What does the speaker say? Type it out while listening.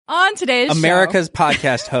On today's America's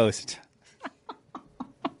podcast host.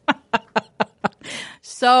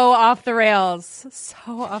 So off the rails.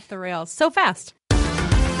 So off the rails. So fast.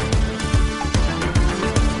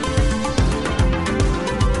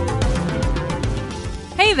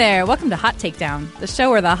 Hey there, welcome to Hot Takedown, the show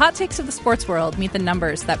where the hot takes of the sports world meet the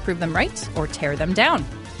numbers that prove them right or tear them down.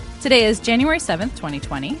 Today is January 7th,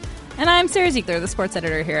 2020, and I'm Sarah Ziegler, the sports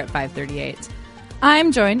editor here at 538.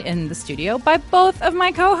 I'm joined in the studio by both of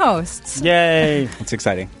my co-hosts. Yay! It's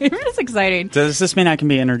exciting. It is exciting. Does this mean I can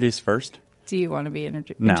be introduced first? Do you want to be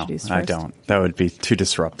introduced first? No, I don't. That would be too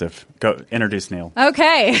disruptive. Go introduce Neil.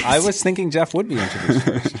 Okay. I was thinking Jeff would be introduced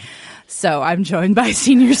first. So I'm joined by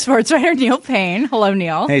senior sports writer Neil Payne. Hello,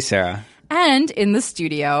 Neil. Hey, Sarah. And in the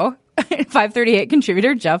studio, 538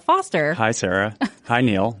 contributor Jeff Foster. Hi, Sarah. Hi,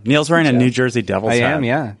 Neil. Neil's wearing a New Jersey Devils hat. I am,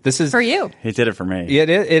 yeah. This is for you. He did it for me. Yeah,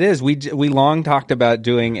 it is. We long talked about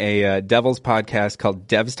doing a Devils podcast called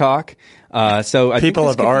Devs Talk. So I people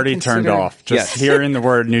think have already turned off just hearing the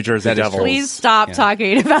word New Jersey Devils. Please stop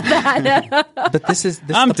talking about that. But this is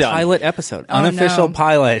the done. pilot episode, unofficial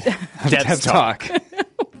pilot of Devs Talk.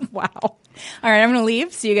 Wow. All right, I'm going to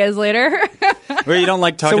leave. See you guys later. Well, you don't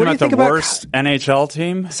like talking about the worst NHL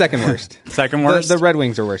team? Second worst. Second worst? The Red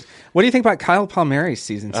Wings are worst. What do you think about Kyle Palmieri's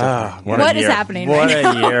season so far? What is happening What right a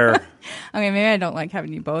now? year. Okay, maybe I don't like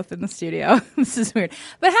having you both in the studio. This is weird.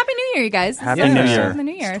 But Happy New Year, you guys. Happy New Year. Happy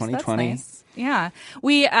New Year. It's So that's 2020. nice. Yeah.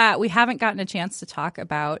 We haven't gotten a chance to talk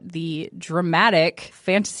about the dramatic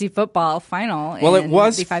fantasy football final Well, in it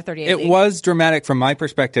was the 538 it league. was dramatic from my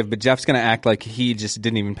perspective, but Jeff's going to act like he just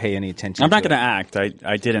didn't even pay any attention. I'm not to going to it. act.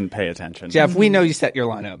 I didn't pay attention. Jeff, we know you set your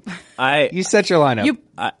lineup. You set your lineup.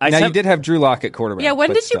 You did have Drew Lock at quarterback. Yeah, when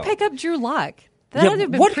but did still. you pick up Drew Lock? That would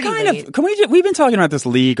have been what pretty kind late. of we've been talking about this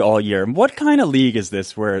league all year. What kind of league is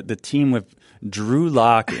this where the team with Drew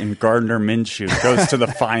Lock and Gardner Minshew goes to the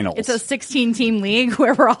finals? It's a 16-team league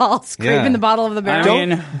where we're all scraping the bottom of the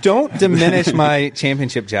barrel. Don't diminish my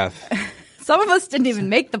championship, Jeff. Some of us didn't even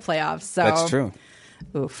make the playoffs. So That's true.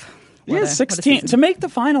 Oof. Yeah, 16 to make the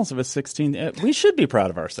finals of a 16. We should be proud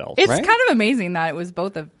of ourselves. It's right? kind of amazing that it was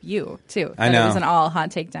both of you too. I know. It was an all hot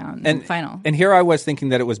takedown final. And here I was thinking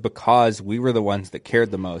that it was because we were the ones that cared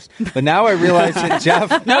the most. But now I realize that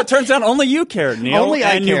Jeff. No, it turns out only you cared, Neil. Only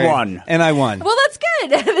I and cared, you won. and I won. Well, that's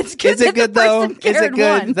good. It's good. Is it good though? Is Is it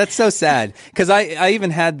good? Won. That's so sad because I even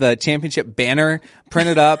had the championship banner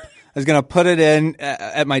printed up. I was going to put it in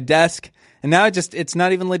at my desk, and now it's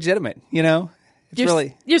not even legitimate. You know.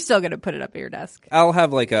 You're still going to put it up at your desk. I'll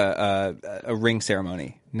have like a ring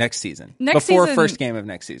ceremony next season. Before season, first game of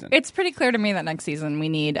next season. It's pretty clear to me that next season we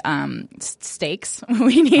need stakes.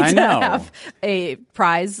 We need to have a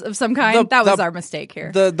prize of some kind. That was our mistake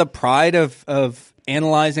here. The pride of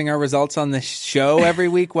analyzing our results on the show every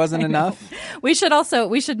week wasn't enough. We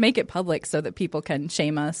should make it public so that people can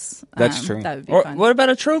shame us. That's true. That would be Or fun. what about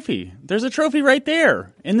a trophy? There's a trophy right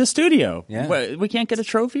there in the studio. Yeah. We can't get a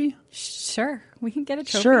trophy? Sure, we can get a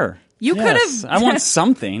trophy. Sure. You could Yes. have. I want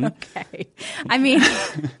something. Okay. I mean,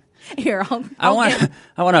 here I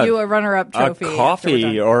want you a runner-up trophy. A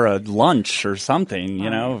coffee or a lunch or something, you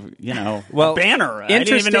know, Well, a banner. I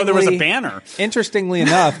didn't even know there was a banner. Interestingly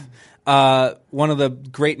enough, one of the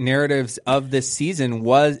great narratives of this season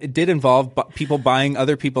did involve people buying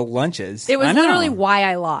other people lunches. It was I know. literally why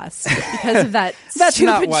I lost because of that That's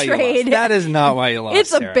stupid not why trade. you lost. That is not why you lost. It's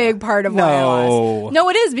Sarah. a big part of why I lost. No,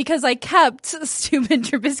 it is because I kept stupid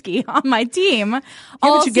Trubisky on my team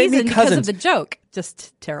all but you gave me season because of Cousins. the joke.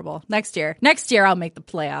 Just terrible. Next year I'll make the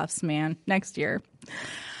playoffs, man. Next year.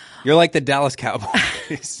 You're like the Dallas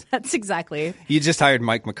Cowboys. That's exactly. You just hired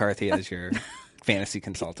Mike McCarthy as your fantasy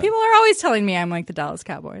consultant. People are always telling me I'm like the Dallas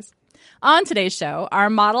Cowboys. On today's show, our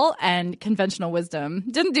model and conventional wisdom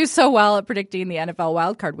didn't do so well at predicting the NFL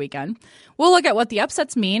wildcard weekend. We'll look at what the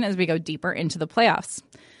upsets mean as we go deeper into the playoffs.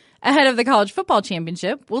 Ahead of the college football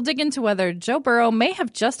championship, we'll dig into whether Joe Burrow may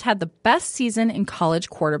have just had the best season in college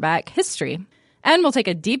quarterback history. And we'll take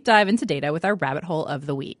a deep dive into data with our rabbit hole of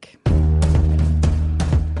the week.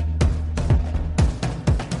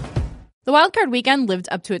 The wildcard weekend lived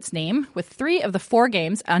up to its name, with 3 of the 4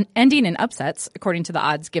 games ending in upsets, according to the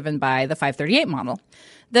odds given by the 538 model.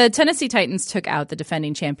 The Tennessee Titans took out the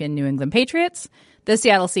defending champion New England Patriots, the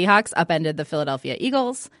Seattle Seahawks upended the Philadelphia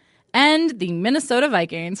Eagles, and the Minnesota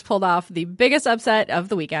Vikings pulled off the biggest upset of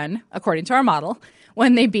the weekend, according to our model,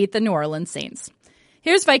 when they beat the New Orleans Saints.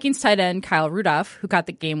 Here's Vikings tight end Kyle Rudolph, who got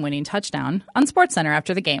the game-winning touchdown, on SportsCenter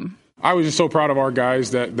after the game. I was just so proud of our guys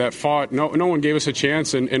that fought. No one gave us a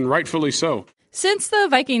chance, and rightfully so. Since the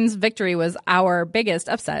Vikings' victory was our biggest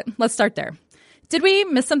upset, let's start there. Did we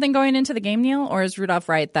miss something going into the game, Neil? Or is Rudolph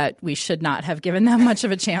right that we should not have given them much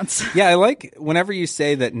of a chance? Yeah, I like whenever you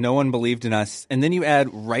say that no one believed in us, and then you add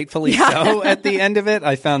rightfully so at the end of it.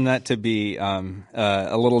 I found that to be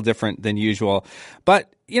a little different than usual.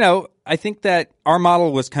 But, I think that our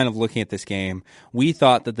model was kind of looking at this game. We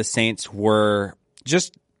thought that the Saints were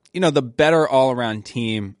just the better all-around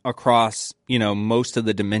team across, most of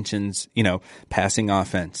the dimensions, passing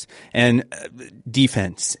offense and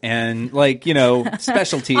defense and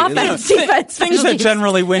specialty. Offense, defense, things that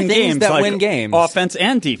generally win games. That win games. Offense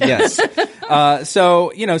and defense. Yes.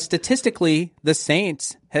 So, statistically, the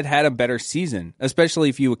Saints had a better season, especially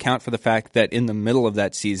if you account for the fact that in the middle of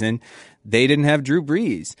that season, they didn't have Drew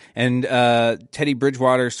Brees. And Teddy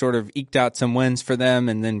Bridgewater sort of eked out some wins for them,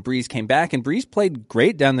 and then Brees came back, and Brees played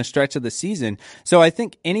great down the stretch of the season. So I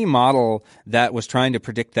think any model that was trying to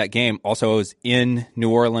predict that game also was in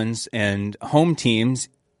New Orleans, and home teams,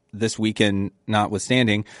 this weekend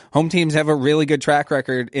notwithstanding, home teams have a really good track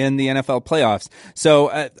record in the NFL playoffs. So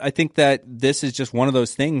I think that this is just one of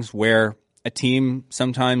those things where a team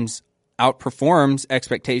sometimes outperforms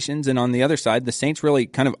expectations, and on the other side, the Saints really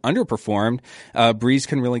kind of underperformed. Brees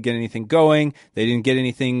couldn't really get anything going. They didn't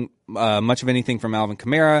get much of anything from Alvin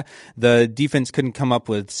Kamara. The defense couldn't come up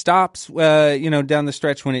with stops, down the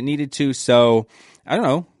stretch when it needed to. So I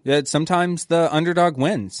don't know. Sometimes the underdog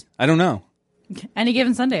wins. I don't know. Any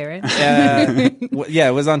given Sunday, right? Yeah,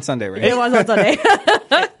 it was on Sunday, right? It was on Sunday.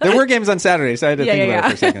 There were games on Saturday, so I had to think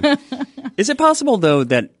about it for a second. Is it possible, though,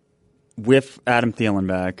 that with Adam Thielen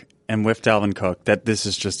back and with Dalvin Cook, that this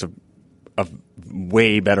is just a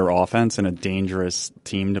way better offense and a dangerous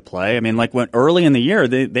team to play? I mean, when early in the year,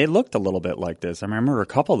 they looked a little bit like this. I remember a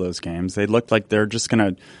couple of those games. They looked like they're just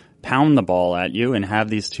going to pound the ball at you and have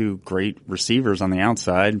these two great receivers on the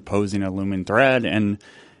outside posing a looming threat, and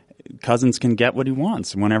Cousins can get what he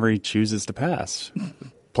wants whenever he chooses to pass.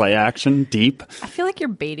 Play action, deep. I feel like you're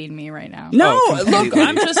baiting me right now. No, look,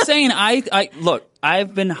 I'm just saying,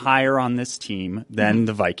 I've been higher on this team than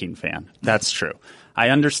the Viking fan. That's true. I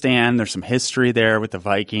understand there's some history there with the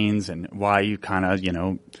Vikings and why you kind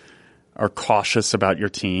of, are cautious about your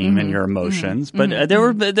team and your emotions. But they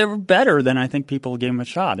were better than I think people gave them a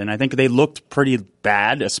shot. And I think they looked pretty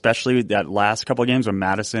bad, especially that last couple of games when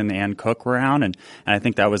Madison and Cook were out. And I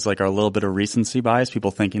think that was a little bit of recency bias,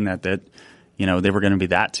 people thinking that they were going to be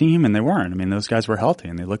that team, and they weren't. I mean, those guys were healthy,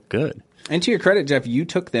 and they looked good. And to your credit, Jeff, you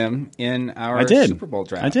took them in our Super Bowl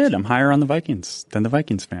draft. I did. I'm higher on the Vikings than the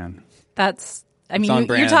Vikings fan.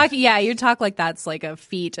 You talk like that's like a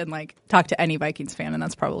feat, and talk to any Vikings fan, and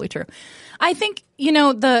that's probably true. I think,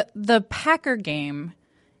 the Packer game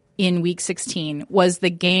in Week 16 was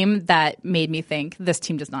the game that made me think this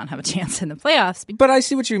team does not have a chance in the playoffs. But I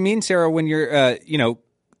see what you mean, Sarah, when you're,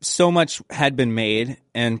 so much had been made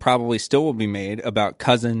and probably still will be made about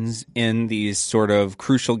Cousins in these sort of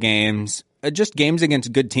crucial games, just games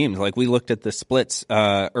against good teams. We looked at the splits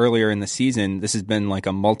earlier in the season. This has been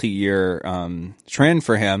a multi-year trend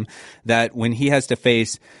for him, that when he has to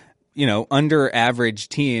face under average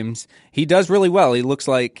teams, he does really well. He looks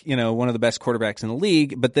like, one of the best quarterbacks in the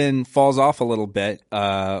league, but then falls off a little bit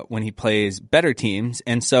when he plays better teams.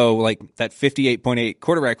 And so that 58.8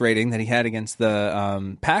 quarterback rating that he had against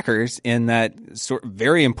the Packers in that sort of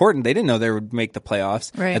very important, they didn't know they would make the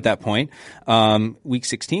playoffs at that point. Week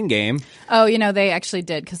 16 game. Oh, they actually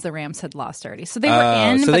did, because the Rams had lost already. So they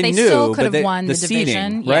were in, but they still could have won the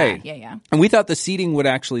division. Seeding, right. Yeah. And we thought the seeding would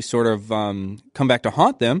actually sort of come back to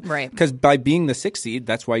haunt them. Right. Because by being the 6th seed,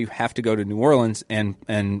 that's why you have to go to New Orleans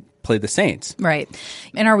and play the Saints. Right.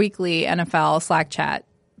 In our weekly NFL Slack chat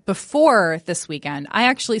before this weekend, I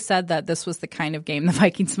actually said that this was the kind of game the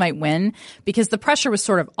Vikings might win, because the pressure was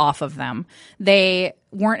sort of off of them. They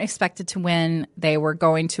weren't expected to win. They were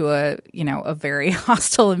going to a very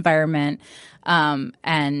hostile environment,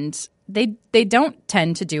 and they don't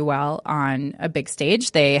tend to do well on a big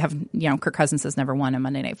stage. They have, Kirk Cousins has never won a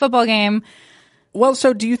Monday Night Football game. Well,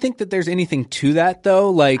 so do you think that there's anything to that,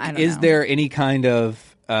 though? Is there any kind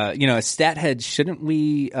of, a stat head, shouldn't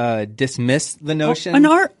we dismiss the notion? And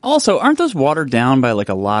aren't those watered down by a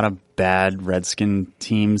lot of bad Redskin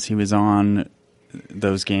teams he was on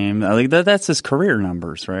those games? That's his career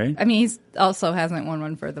numbers, right? I mean, he also hasn't won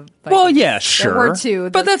one for the Vikings. Well, yeah, sure. There were two.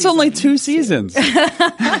 But that's only 2 seasons. Yeah,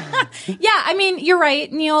 I mean, you're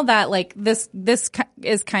right, Neil, that this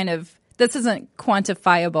is kind of, this isn't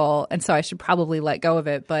quantifiable, and so I should probably let go of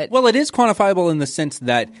it. But well, it is quantifiable in the sense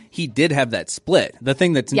that he did have that split. The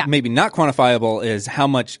thing that's maybe not quantifiable is how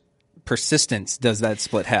much persistence does that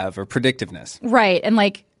split have, or predictiveness. Right, and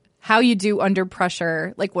how you do under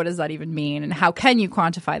pressure, like what does that even mean, and how can you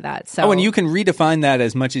quantify that? So, and you can redefine that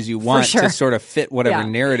as much as you want sure. to sort of fit whatever Yeah.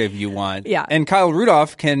 narrative you want. Yeah. And Kyle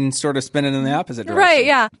Rudolph can sort of spin it in the opposite direction. Right,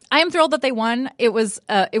 yeah. I am thrilled that they won. It was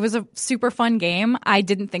a super fun game. I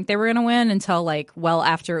didn't think they were going to win until like well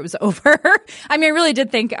after it was over. I mean, I really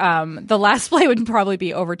did think the last play would probably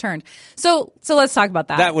be overturned. So let's talk about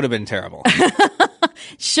that. That would have been terrible.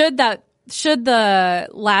 Should the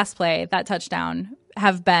last play, that touchdown,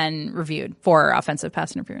 have been reviewed for offensive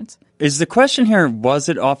pass interference? Is the question here, was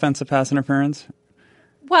it offensive pass interference?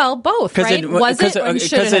 Well, both, right? Was it or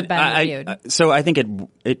should it have been reviewed? So I think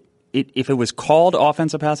it if it was called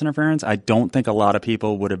offensive pass interference, I don't think a lot of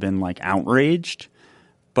people would have been like outraged.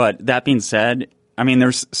 But that being said, I mean,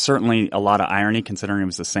 there's certainly a lot of irony considering it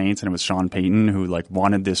was the Saints and it was Sean Payton who like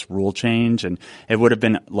wanted this rule change, and it would have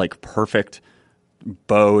been like perfect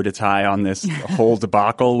bow to tie on this whole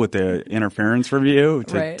debacle with the interference review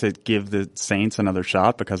to give the Saints another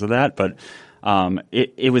shot because of that. But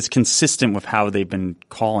it was consistent with how they've been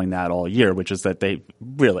calling that all year, which is that they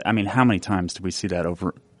really, I mean, how many times do we see that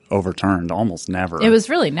overturned? Almost never. It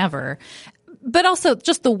was really never. But also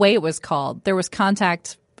just the way it was called. There was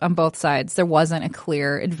contact on both sides. There wasn't a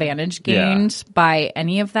clear advantage gained by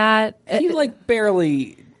any of that. He like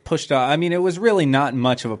barely pushed off. I mean, it was really not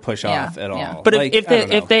much of a push off at all. But like,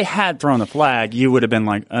 if they had thrown the flag, you would have been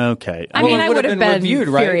like, okay. I mean, I would have been reviewed,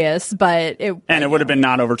 right? furious, but it would have been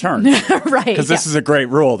not overturned. Right. Because this is a great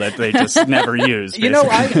rule that they just never use. You know,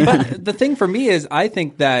 but the thing for me is I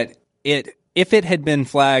think that if it had been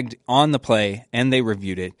flagged on the play and they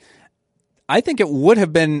reviewed it, I think it would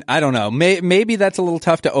have been, I don't know, maybe that's a little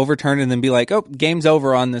tough to overturn and then be like, oh, game's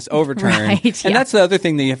over on this overturn. Right, and that's the other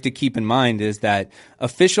thing that you have to keep in mind is that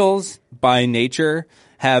officials by nature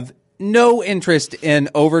have no interest in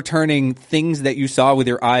overturning things that you saw with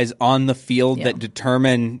your eyes on the field that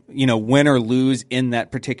determine, you know, win or lose in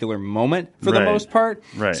that particular moment for the most part.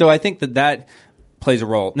 Right. So I think that plays a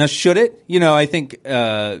role. Now, should it? You know, I think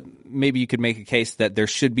maybe you could make a case that there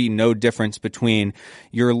should be no difference between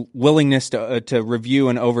your willingness to review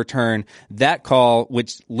and overturn that call,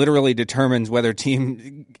 which literally determines whether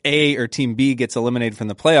Team A or Team B gets eliminated from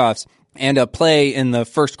the playoffs, and a play in the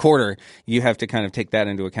first quarter. You have to kind of take that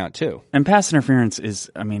into account too. And pass interference is,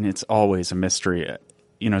 I mean, it's always a mystery.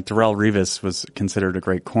 You know, Darrelle Revis was considered a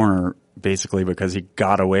great corner basically because he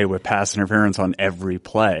got away with pass interference on every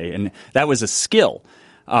play, and that was a skill.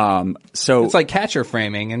 So it's like catcher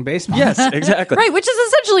framing in baseball. Yes, exactly. Right, which is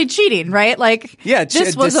essentially cheating, right? Like,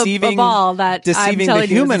 this was a ball that deceiving I'm the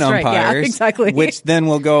human umpires, yeah, exactly. which then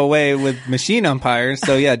will go away with machine umpires.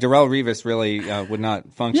 So yeah, Darrelle Revis really would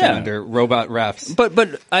not function under robot refs.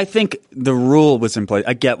 But I think the rule was in place.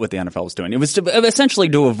 I get what the NFL was doing. It was essentially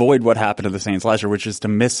to avoid what happened to the Saints last year, which is to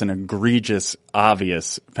miss an egregious,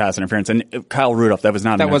 obvious pass interference. And Kyle Rudolph, that was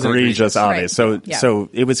not an egregious, obvious. Right. So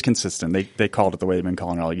it was consistent. They called it the way they've been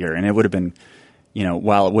calling all year, and it would have been, you know,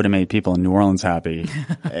 while it would have made people in New Orleans happy,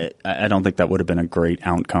 I don't think that would have been a great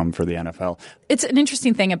outcome for the NFL. It's an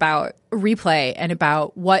interesting thing about replay and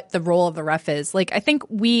about what the role of the ref is. Like, I think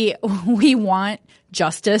we want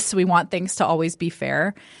justice. We want things to always be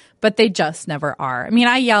fair, but they just never are. I mean,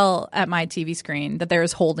 I yell at my TV screen that there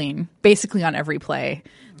is holding basically on every play.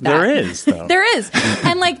 There is, though. There is.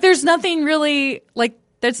 And like, there's nothing really, like,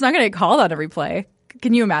 that's not going to get called on every play.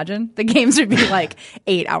 Can you imagine? The games would be like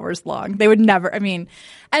 8 hours long. They would never, I mean,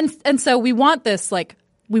 and so we want this, like,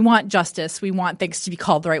 we want justice. We want things to be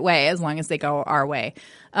called the right way as long as they go our way.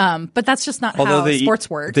 But that's just not how sports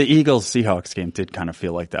work. The Eagles-Seahawks game did kind of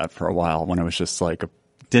feel like that for a while when it was just like,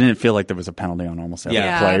 didn't it feel like there was a penalty on almost every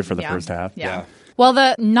play for the first half? Yeah. Well,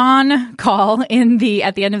 the non-call at the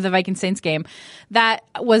end of the Vikings-Saints game, that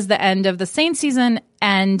was the end of the Saints season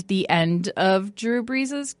and the end of Drew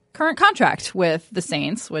Brees' current contract with the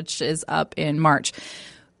Saints, which is up in March.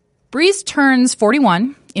 Brees turns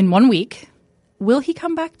 41 in 1 week. Will he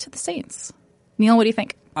come back to the Saints? Neil, what do you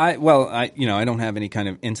think? I don't have any kind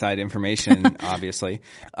of inside information, obviously.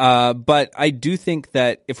 But I do think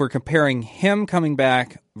that if we're comparing him coming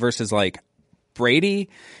back versus like Brady,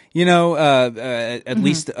 at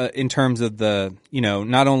least in terms of the,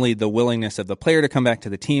 not only the willingness of the player to come back to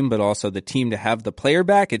the team, but also the team to have the player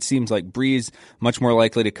back, it seems like Brees much more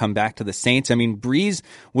likely to come back to the Saints. I mean, Brees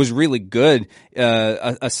was really good,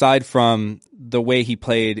 aside from the way he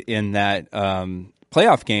played in that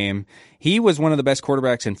playoff game. He was one of the best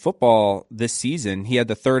quarterbacks in football this season. He had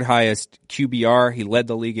the third highest QBR. He led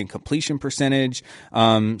the league in completion percentage.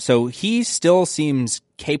 So he still seems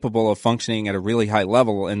capable of functioning at a really high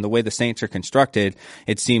level. And the way the Saints are constructed,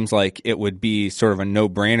 it seems like it would be sort of a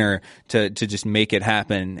no-brainer to just make it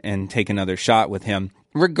happen and take another shot with him.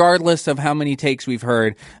 regardless of how many takes we've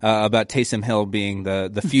heard about Taysom Hill being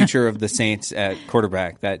the future of the Saints at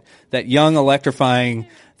quarterback, that young, electrifying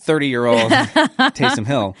 30-year-old Taysom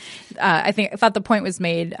Hill. I thought the point was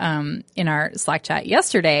made in our Slack chat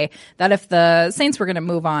yesterday that if the Saints were going to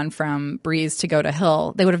move on from Breeze to go to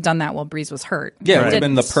Hill, they would have done that while Breeze was hurt. Yeah, it would have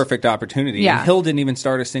been the perfect opportunity. Yeah. And Hill didn't even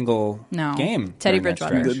start a single game. Teddy during that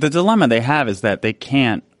Bridgewater. stretch. The dilemma they have is that they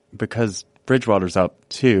can't, because Bridgewater's up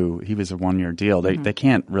too. He was a 1-year deal. They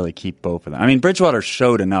can't really keep both of them. I mean, Bridgewater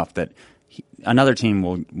showed enough that another team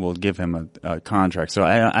will give him a contract. So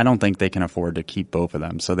I don't think they can afford to keep both of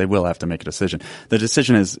them. So they will have to make a decision. The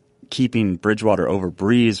decision is keeping Bridgewater over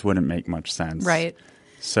Breeze wouldn't make much sense. Right.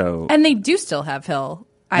 So And they do still have Hill.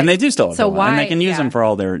 And they do still have so Hill. why, And they can use yeah. him for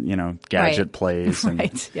all their, gadget plays and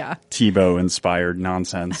Tebow-inspired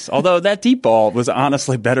nonsense. Although that deep ball was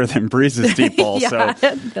honestly better than Breeze's deep ball. Yeah,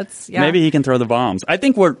 so maybe he can throw the bombs. I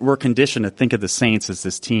think we're conditioned to think of the Saints as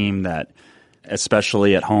this team that,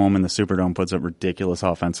 especially at home in the Superdome, puts up ridiculous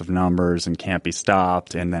offensive numbers and can't be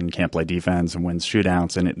stopped and then can't play defense and wins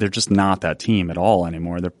shootouts. And they're just not that team at all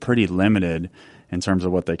anymore. They're pretty limited in terms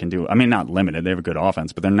of what they can do. I mean, not limited. They have a good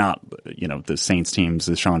offense, but they're not, the Saints teams,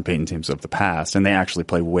 the Sean Payton teams of the past. And they actually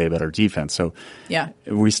play way better defense. So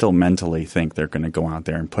we still mentally think they're going to go out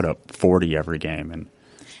there and put up 40 every game. And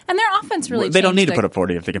their offense really they don't need to put up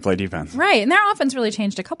 40 if they can play defense. Right. And their offense really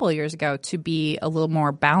changed a couple of years ago to be a little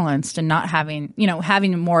more balanced and not having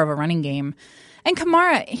more of a running game. And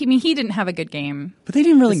Kamara, he didn't have a good game. But they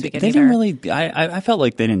didn't really, I felt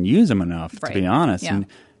like they didn't use him enough, to be honest. Yeah. And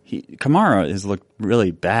Kamara has looked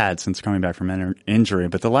really bad since coming back from injury.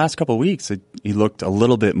 But the last couple of weeks, he looked a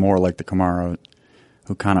little bit more like the Kamara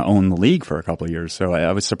who kind of owned the league for a couple of years. So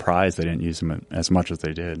I was surprised they didn't use him as much as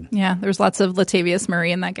they did. Yeah, there was lots of Latavius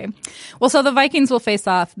Murray in that game. Well, so the Vikings will face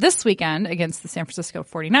off this weekend against the San Francisco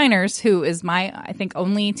 49ers, who is I think,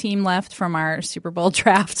 only team left from our Super Bowl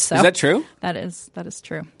draft. So is that true? That is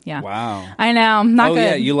true. Yeah. Wow. I know. Not good.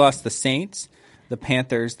 Yeah, you lost the Saints, the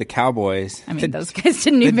Panthers, the Cowboys. I mean, those guys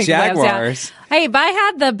didn't even make the playoffs. Jaguars. Yeah. Hey, but I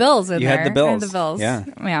had the Bills in there. You had the Bills. I had the Bills. Yeah.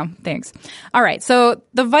 Yeah, thanks. All right, so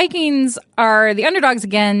the Vikings are the underdogs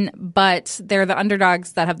again, but they're the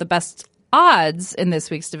underdogs that have the best odds in this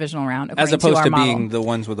week's divisional round, as opposed to model. being the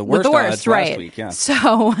ones with the worst odds right. last week. Yeah.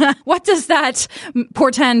 So what does that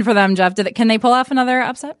portend for them, Jeff? Can they pull off another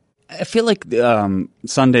upset? I feel like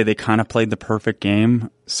Sunday they kind of played the perfect game.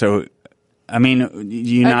 So, I mean, do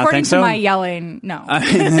you not think so? According to my yelling, no.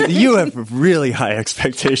 You have really high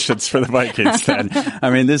expectations for the Vikings then. I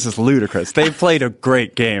mean, this is ludicrous. They played a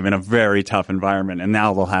great game in a very tough environment, and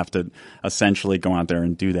now they'll have to essentially go out there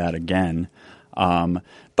and do that again.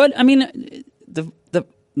 But, I mean, the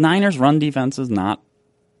Niners' run defense is not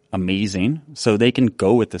amazing, so they can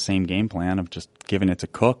go with the same game plan of just giving it to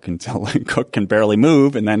Cook until Cook can barely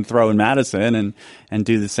move and then throw in Madison and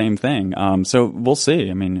do the same thing. So we'll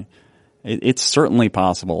see. I mean, it's certainly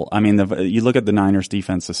possible. I mean, you look at the Niners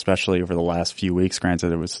defense, especially over the last few weeks,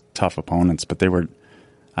 granted it was tough opponents, but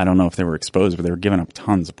I don't know if they were exposed, but they were giving up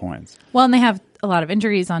tons of points. Well, and they have a lot of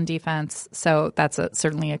injuries on defense, so that's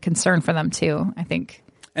certainly a concern for them too, I think.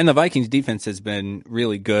 And the Vikings defense has been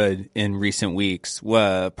really good in recent weeks.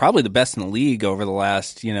 Probably the best in the league over the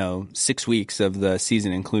last, 6 weeks of the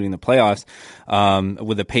season, including the playoffs,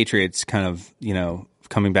 with the Patriots kind of,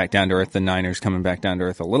 coming back down to earth, the Niners coming back down to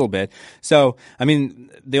earth a little bit. So, I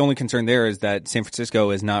mean, the only concern there is that San Francisco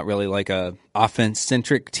is not really like a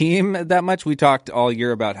offense-centric team that much. We talked all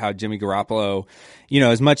year about how Jimmy Garoppolo,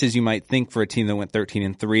 as much as you might think for a team that went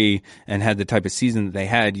 13-3 and had the type of season that they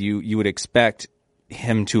had, you would expect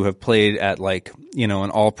him to have played at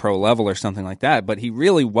an all-pro level or something like that, but he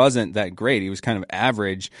really wasn't that great. He was kind of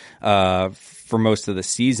average for most of the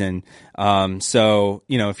season. So,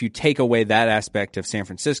 if you take away that aspect of San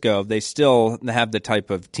Francisco, they still have the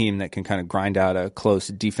type of team that can kind of grind out a close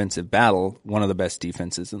defensive battle, one of the best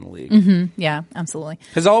defenses in the league. Mm-hmm. Yeah, absolutely.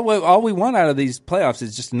 Because all we want out of these playoffs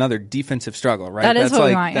is just another defensive struggle, right? That's what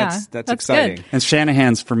we want, yeah. That's exciting. Good. And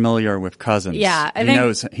Shanahan's familiar with Cousins. Yeah.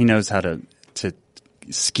 He knows how to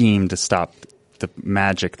scheme to stop the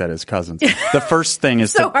magic that is Cousins. The first thing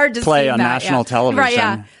is to play on national television. Right,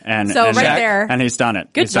 yeah. And there. And he's done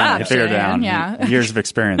it. Good job, He figured it out. Yeah. Years of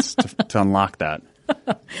experience to unlock that.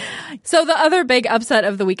 So the other big upset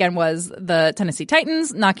of the weekend was the Tennessee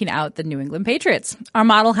Titans knocking out the New England Patriots. Our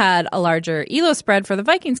model had a larger ELO spread for the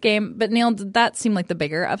Vikings game, but Neil, did that seem like the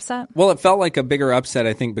bigger upset? Well, it felt like a bigger upset,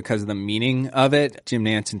 I think, because of the meaning of it. Jim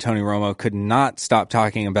Nantz and Tony Romo could not stop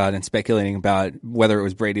talking about and speculating about whether it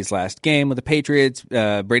was Brady's last game with the Patriots,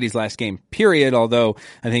 Brady's last game, period, although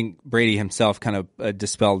I think Brady himself kind of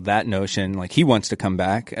dispelled that notion. Like, he wants to come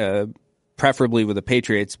back. preferably with the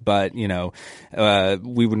Patriots, but,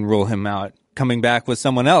 we wouldn't rule him out coming back with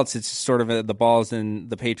someone else. It's just sort of the ball's in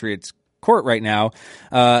the Patriots' court right now.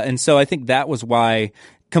 And so I think that was why,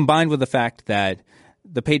 combined with the fact that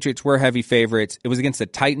the Patriots were heavy favorites. It was against the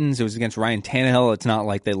Titans. It was against Ryan Tannehill. It's not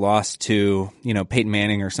like they lost to, Peyton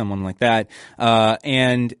Manning or someone like that.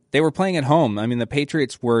 And they were playing at home. I mean, the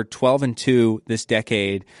Patriots were 12-2 this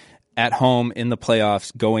decade at home in the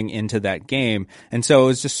playoffs going into that game. And so it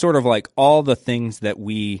was just sort of like all the things that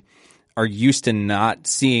we are used to not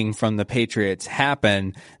seeing from the Patriots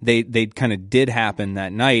happen. They kind of did happen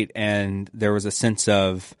that night. And there was a sense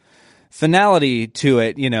of finality to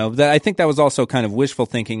it, that I think that was also kind of wishful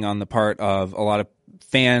thinking on the part of a lot of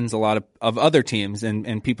fans, a lot of other teams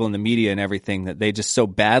and people in the media and everything, that they just so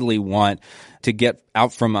badly want to get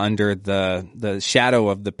out from under the shadow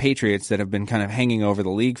of the Patriots that have been kind of hanging over the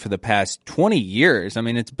league for the past 20 years. I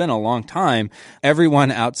mean, it's been a long time.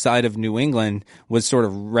 Everyone outside of New England was sort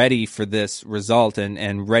of ready for this result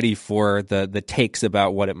and ready for the takes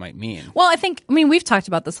about what it might mean. Well, we've talked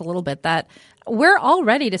about this a little bit, that we're all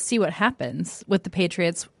ready to see what happens with the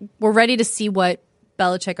Patriots. We're ready to see what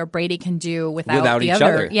Belichick or Brady can do without the each other.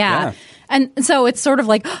 other. Yeah. And so it's sort of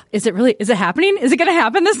like, is it happening? Is it going to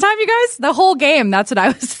happen this time, you guys? The whole game. That's what I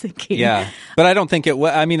was thinking. Yeah. But I don't think it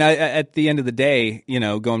I mean, at the end of the day,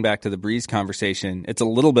 going back to the Breeze conversation, it's a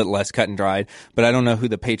little bit less cut and dried, but I don't know who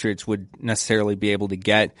the Patriots would necessarily be able to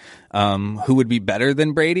get, who would be better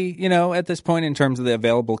than Brady, at this point in terms of the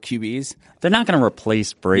available QBs. They're not going to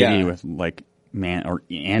replace Brady with or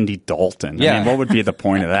Andy Dalton. Yeah. I mean, what would be the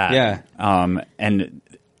point of that? Yeah. And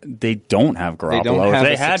they don't have Garoppolo. If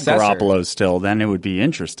they had Garoppolo still, then it would be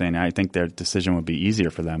interesting. I think their decision would be easier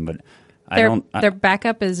for them. But their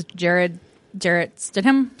backup is Jarrett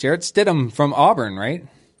Stidham. Jarrett Stidham from Auburn, right?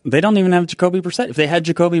 They don't even have Jacoby Brissett. If they had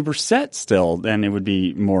Jacoby Brissett still, then it would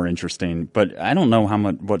be more interesting. But I don't know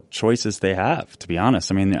what choices they have, to be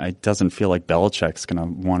honest. I mean, it doesn't feel like Belichick's going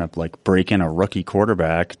to want to break in a rookie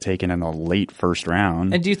quarterback taken in the late first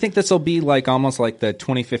round. And do you think this will be almost like the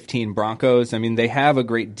 2015 Broncos? I mean, they have a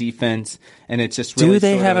great defense, and it's just really do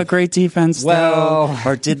they have a great defense? Well,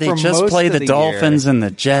 or did they just play the Dolphins and the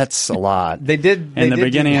Jets a lot? They did in the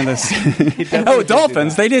beginning of this.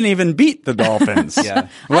 Dolphins! They didn't even beat the Dolphins. Yeah.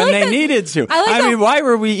 When they needed to. I mean, why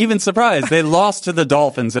were we even surprised? They lost to the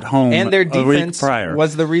Dolphins at home and their defense a week prior.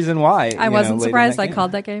 Was the reason why. I wasn't surprised I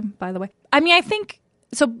called that game, by the way. I mean, I think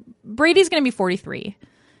so. Brady's going to be 43,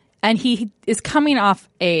 and he is coming off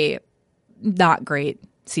a not great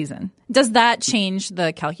season. Does that change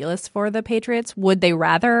the calculus for the Patriots? Would they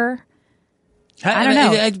rather? I don't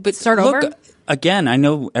know. But start over? Again, I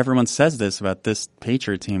know everyone says this about this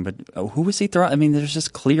Patriot team, but who was he throwing? I mean, there's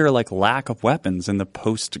just clear lack of weapons in the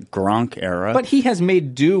post-Gronk era. But he has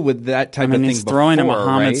made do with that type of thing he's throwing before, to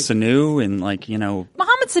Mohamed right? Sanu and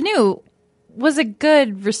Mohamed Sanu was a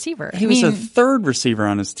good receiver. He was a third receiver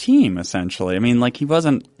on his team, essentially. I mean, he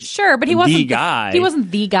wasn't sure, but he wasn't the guy. He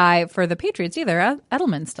wasn't the guy for the Patriots either.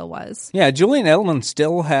 Edelman still was. Yeah, Julian Edelman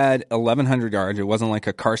still had 1,100 yards. It wasn't like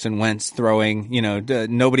a Carson Wentz throwing.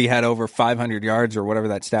 Nobody had over 500 yards or whatever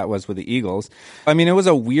that stat was with the Eagles. I mean, it was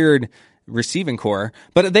a weird receiving core,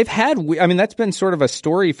 but they've had. I mean, that's been sort of a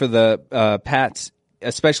story for the Pats.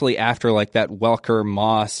 Especially after that Welker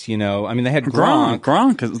Moss, I mean, they had Gronk.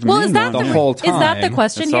 Gronk is the whole time. Is that the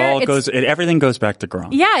question here? Everything goes back to Gronk.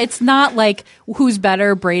 Yeah, it's not who's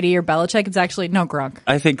better, Brady or Belichick. It's actually no Gronk.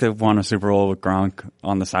 I think they've won a Super Bowl with Gronk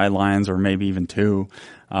on the sidelines, or maybe even two.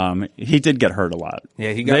 He did get hurt a lot.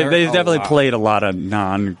 Yeah, he got hurt. They definitely played a lot of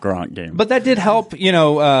non-Gronk games. But that did help.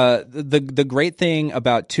 The great thing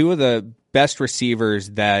about two of the best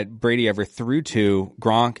receivers that Brady ever threw to,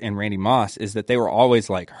 Gronk and Randy Moss, is that they were always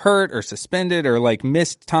hurt or suspended or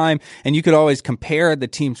missed time, and you could always compare the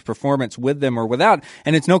team's performance with them or without.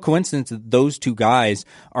 And it's no coincidence that those two guys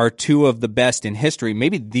are two of the best in history,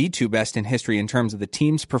 maybe the two best in history in terms of the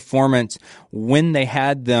team's performance when they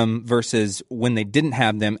had them versus when they didn't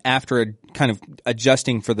have them, after kind of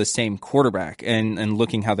adjusting for the same quarterback and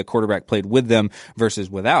looking how the quarterback played with them versus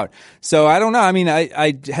without. So I don't know. I mean,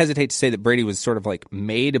 I hesitate to say that Brady was sort of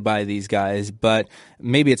made by these guys, but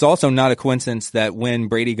maybe it's also not a coincidence that when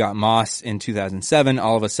Brady got Moss in 2007,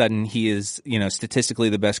 all of a sudden he is, statistically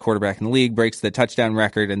the best quarterback in the league, breaks the touchdown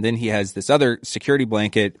record, and then he has this other security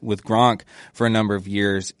blanket with Gronk for a number of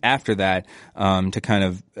years after that to kind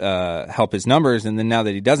of help his numbers. And then now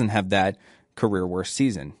that he doesn't have that, career worst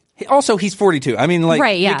season. Also, he's 42. I mean,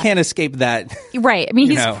 right, yeah. You can't escape that. Right. I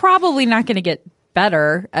mean, he's probably not going to get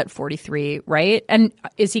better at 43, right? And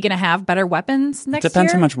is he going to have better weapons next year?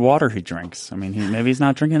 Depends how much water he drinks. I mean, maybe he's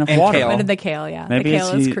not drinking enough water. Kale. The kale, yeah. Maybe the kale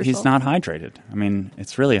is crucial. he's not hydrated. I mean,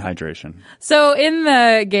 it's really hydration. So in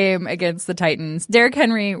the game against the Titans, Derrick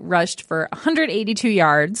Henry rushed for 182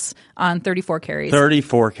 yards on 34 carries.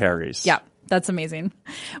 34 carries. Yeah. That's amazing.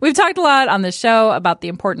 We've talked a lot on the show about the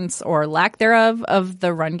importance or lack thereof of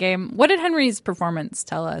the run game. What did Henry's performance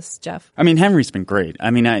tell us, Jeff? I mean, Henry's been great.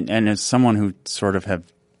 I mean, and as someone who sort of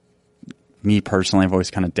me personally, I've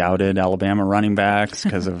always kind of doubted Alabama running backs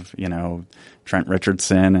because of, Trent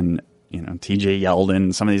Richardson and, TJ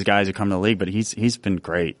Yeldon, some of these guys who come to the league, but he's been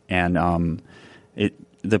great. And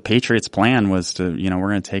the Patriots' plan was to, we're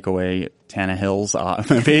going to take away Tannehill's.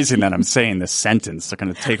 Amazing that I'm saying this sentence. They're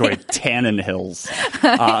going to take away Tannehill's.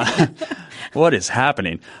 What is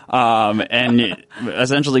happening? And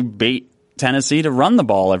essentially bait Tennessee to run the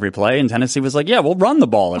ball every play. And Tennessee was like, yeah, we'll run the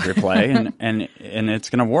ball every play, and it's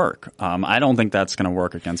going to work. I don't think that's going to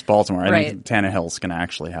work against Baltimore. I think Tannehill's going to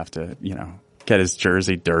actually have to, get his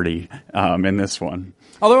jersey dirty in this one.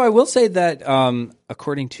 Although I will say that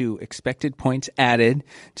according to expected points added,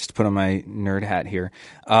 just to put on my nerd hat here,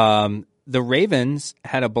 the Ravens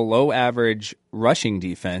had a below-average rushing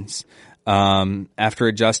defense after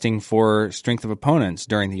adjusting for strength of opponents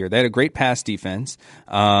during the year. They had a great pass defense,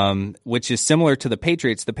 which is similar to the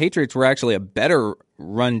Patriots. The Patriots were actually a better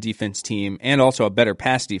run defense team and also a better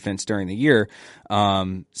pass defense during the year.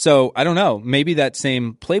 So I don't know. Maybe that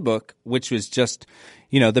same playbook, which was just,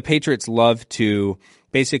 the Patriots love to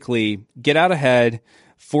basically get out ahead,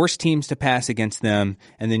 force teams to pass against them,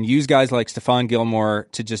 and then use guys like Stephon Gilmore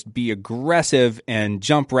to just be aggressive and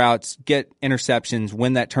jump routes, get interceptions,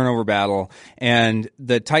 win that turnover battle. And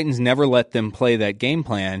the Titans never let them play that game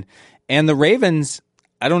plan. And the Ravens,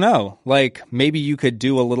 I don't know, maybe you could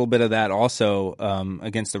do a little bit of that also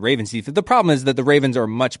against the Ravens defense. The problem is that the Ravens are a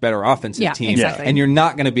much better offensive team, exactly. And you're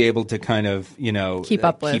not going to be able to kind of, keep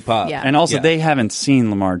up. Yeah. And also, they haven't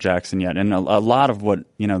seen Lamar Jackson yet. And a lot of what,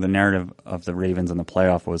 the narrative of the Ravens in the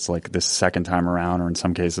playoff was this second time around, or in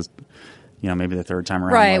some cases, maybe the third time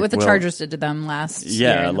around. Right, what the Chargers did to them last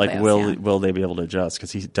year. Will they be able to adjust?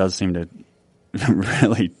 Because he does seem to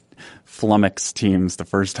really flummox teams the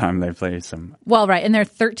first time they play some. Well, right, and they're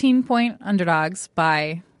 13-point underdogs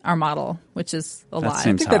by our model, which is a lot. I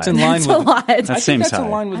think that's in line with a lot. I think that's in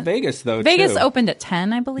line with Vegas, though. Vegas too. Opened at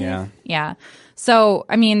 10, I believe. Yeah. So,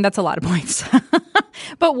 I mean, that's a lot of points,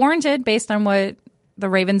 but warranted based on what the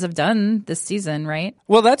Ravens have done this season, right?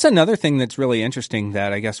 Well, that's another thing that's really interesting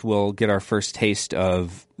that I guess we'll get our first taste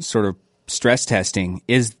of sort of stress testing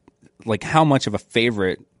is how much of a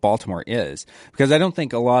favorite Baltimore is, because I don't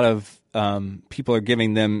think a lot of people are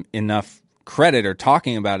giving them enough credit or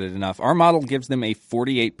talking about it enough. Our model gives them a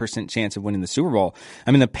 48% chance of winning the Super Bowl. I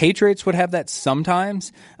mean, the Patriots would have that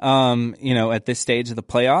sometimes, at this stage of the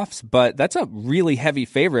playoffs, but that's a really heavy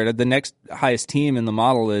favorite. The next highest team in the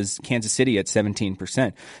model is Kansas City at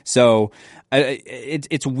 17%. So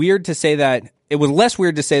it's weird to say that. It was less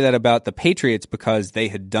weird to say that about the Patriots because they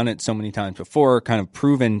had done it so many times before, kind of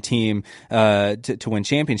proven team to win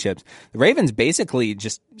championships. The Ravens basically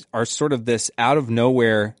just are sort of this out of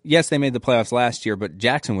nowhere. Yes, they made the playoffs last year, but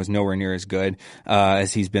Jackson was nowhere near as good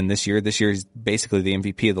as he's been this year. This year he's basically the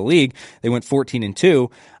MVP of the league. They went 14-2.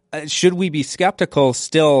 Should we be skeptical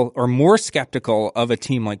still, or more skeptical of a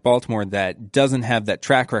team like Baltimore that doesn't have that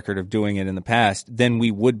track record of doing it in the past than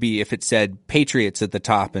we would be if it said Patriots at the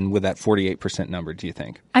top and with that 48% number, do you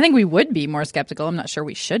think? I think we would be more skeptical. I'm not sure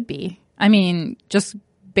we should be. I mean, just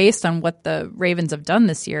based on what the Ravens have done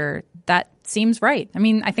this year, that seems right. I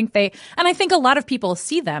mean, I think a lot of people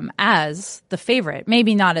see them as the favorite.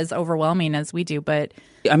 Maybe not as overwhelming as we do, but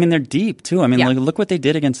I mean, they're deep too. I mean, look what they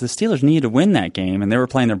did against the Steelers. Needed to win that game, and they were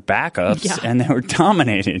playing their backups, and they were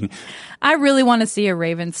dominating. I really want to see a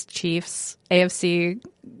Ravens-Chiefs AFC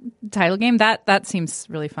title game. That seems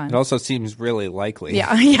really fun. It also seems really likely.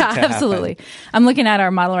 Yeah, absolutely. I'm looking at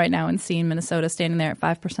our model right now and seeing Minnesota standing there at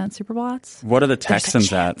 5% Super Bowl odds. What are the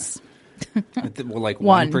Texans at? Like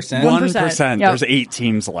 1%? 1%. Yep. There's 8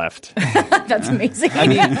 teams left. That's amazing. I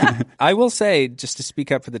mean, I will say, just to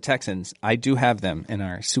speak up for the Texans, I do have them in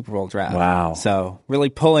our Super Bowl draft. Wow. So really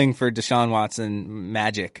pulling for Deshaun Watson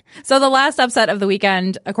magic. So the last upset of the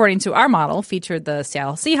weekend, according to our model, featured the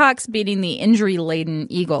Seattle Seahawks beating the injury-laden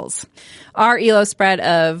Eagles. Our ELO spread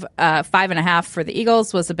of 5.5 for the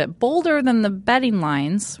Eagles was a bit bolder than the betting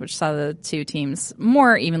lines, which saw the two teams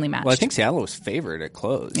more evenly matched. Well, I think Seattle was favored at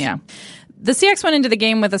close. Yeah. The Seahawks went into the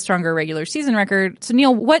game with a stronger regular season record. So,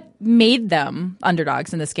 Neil, what made them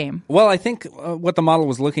underdogs in this game? Well, I think what the model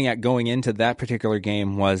was looking at going into that particular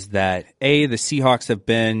game was that, A, the Seahawks have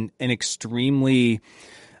been an extremely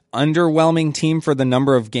underwhelming team for the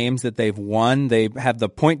number of games that they've won. They have the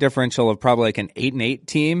point differential of probably like an 8-8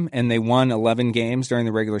 team, and they won 11 games during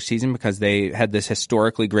the regular season because they had this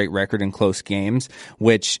historically great record in close games,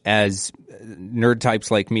 which, as nerd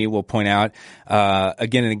types like me will point out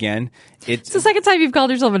again and again, it's the second time you've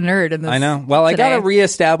called yourself a nerd in this. I know. Well, today. I got to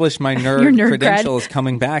reestablish my Your nerd credentials cred.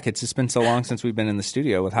 coming back. It's just been so long since we've been in the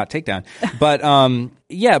studio with Hot Takedown. But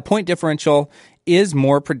yeah, point differential is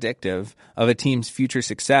more predictive of a team's future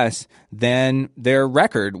success than their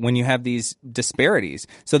record when you have these disparities.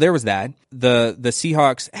 So there was that. The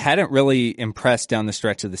Seahawks hadn't really impressed down the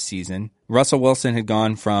stretch of the season. Russell Wilson had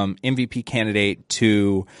gone from MVP candidate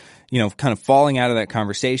to, kind of falling out of that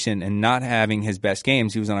conversation and not having his best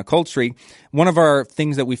games. He was on a cold streak. One of our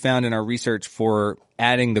things that we found in our research for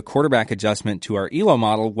adding the quarterback adjustment to our ELO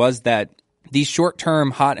model was that these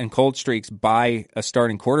short-term hot and cold streaks by a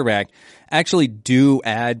starting quarterback actually do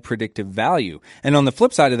add predictive value. And on the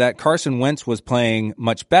flip side of that, Carson Wentz was playing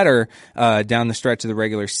much better down the stretch of the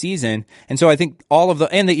regular season. And so I think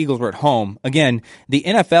and the Eagles were at home. Again, the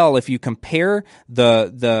NFL, if you compare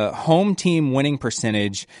the home team winning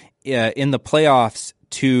percentage in the playoffs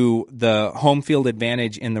to the home field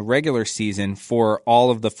advantage in the regular season for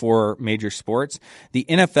all of the four major sports, the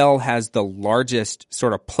NFL has the largest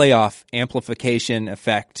sort of playoff amplification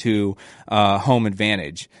effect to home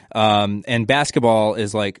advantage. And basketball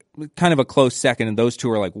is like kind of a close second, and those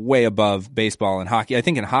two are like way above baseball and hockey. I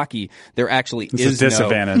think in hockey there actually is a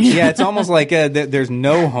disadvantage. Yeah, it's almost like there's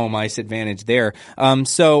no home ice advantage there.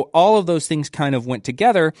 So all of those things kind of went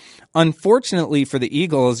together. Unfortunately for the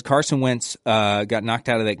Eagles, Carson Wentz got knocked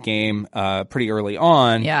out of that game pretty early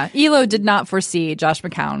on. Yeah, Elo did not foresee Josh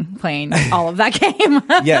McCown playing all of that game.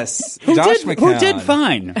 Yes, Who McCown. did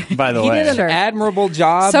fine, by the He way. did an admirable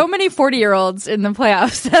job. So many 40-years in the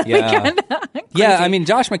playoffs that weekend. Yeah, I mean,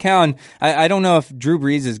 Josh McCown, I don't know if Drew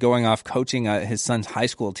Brees is going off coaching his son's high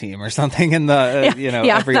school team or something in the,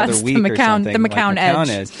 every other week or something. The McCown edge.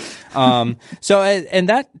 Is. So, and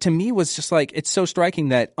that to me was just like, it's so striking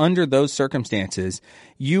that under those circumstances,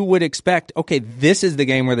 you would expect, okay, this is the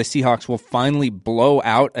game where the Seahawks will finally blow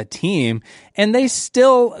out a team. And they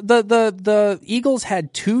still, the Eagles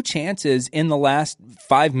had two chances in the last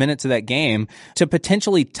 5 minutes of that game to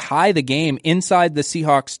potentially tie the game inside the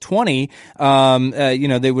Seahawks 20.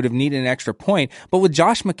 They would have needed an extra point. But with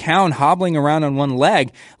Josh McCown hobbling around on one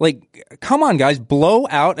leg, like, come on, guys, blow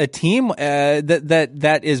out a team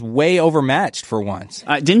that is way overmatched for once.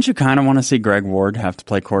 Didn't you kind of want to see Greg Ward have to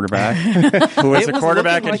play quarterback? Who was a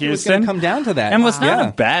quarterback at like Houston? It was going to come down to that. And was not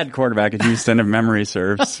a bad quarterback at Houston, if memory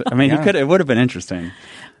serves. I mean, it would have been interesting.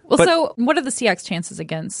 Well, so what are the Seahawks' chances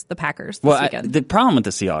against the Packers this weekend? The problem with the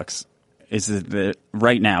Seahawks is that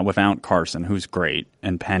right now, without Carson, who's great,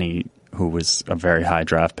 and Penny, who was a very high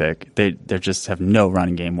draft pick, they just have no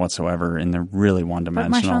running game whatsoever, and they're really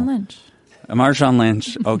one-dimensional. Marshawn Lynch. Marshawn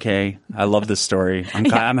Lynch, okay. I love this story.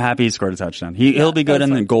 I'm happy he scored a touchdown. He'll be good in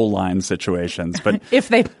the goal line situations, but if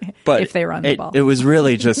they run the ball. It was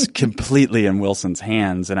really just completely in Wilson's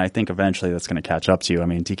hands, and I think eventually that's going to catch up to you. I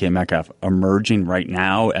mean, DK Metcalf emerging right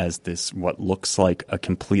now as this what looks like a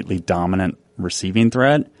completely dominant receiving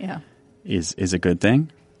threat is a good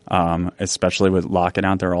thing. Especially with Lockett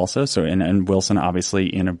out there also. So and Wilson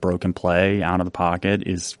obviously in a broken play out of the pocket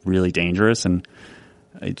is really dangerous, and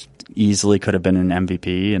it easily could have been an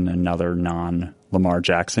MVP in another non-Lamar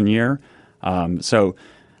Jackson year. But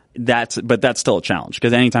that's still a challenge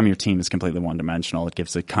because anytime your team is completely one-dimensional, it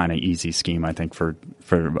gives a kind of easy scheme, I think, for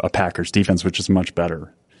a Packers defense, which is much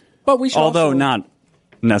better. But we should not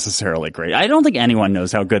necessarily great. I don't think anyone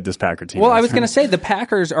knows how good this Packer team is. Well, I was going to say the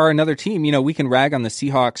Packers are another team. We can rag on the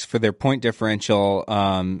Seahawks for their point differential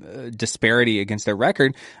disparity against their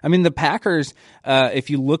record. I mean, the Packers,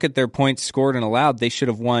 if you look at their points scored and allowed, they should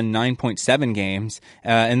have won 9.7 games,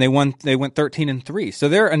 and they went 13-3. So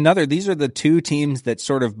these are the two teams that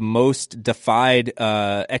sort of most defied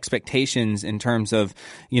expectations in terms of,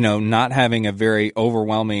 not having a very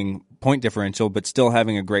overwhelming point differential, but still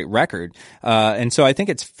having a great record. And so I think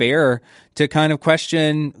it's fair to kind of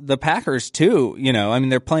question the Packers too. I mean,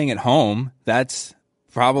 they're playing at home. That's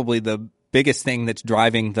probably the biggest thing that's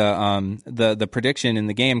driving the prediction in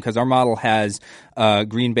the game, because our model has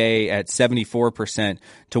Green Bay at 74%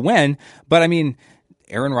 to win. But I mean,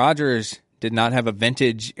 Aaron Rodgers did not have a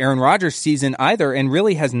vintage Aaron Rodgers season either, and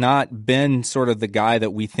really has not been sort of the guy that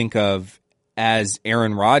we think of as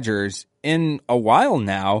Aaron Rodgers in a while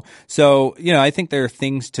now. So, I think there are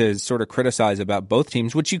things to sort of criticize about both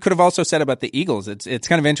teams, which you could have also said about the Eagles. It's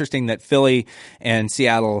kind of interesting that Philly and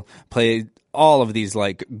Seattle played all of these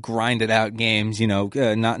like grinded out games,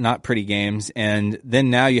 not pretty games. And then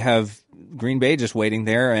now you have Green Bay just waiting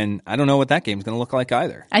there, and I don't know what that game's going to look like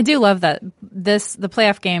either. I do love that the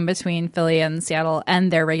playoff game between Philly and Seattle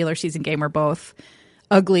and their regular season game are both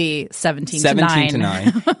ugly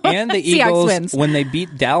 17-9. And the Eagles, when they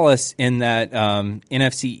beat Dallas in that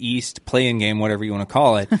NFC East play-in game, whatever you want to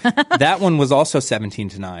call it, that one was also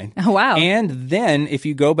 17-9. Oh, wow. And then if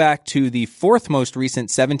you go back to the fourth most recent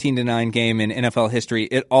 17-9 game in NFL history,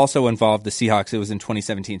 it also involved the Seahawks. It was in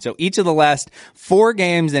 2017. So each of the last 4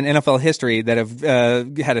 games in NFL history that have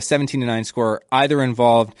had a 17-9 score either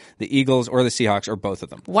involved the Eagles or the Seahawks or both of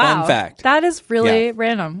them. Wow. Fun fact. That is really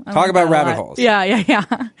random. Talk about rabbit holes. Yeah.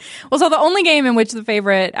 Well, so the only game in which the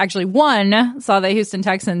favorite actually won saw the Houston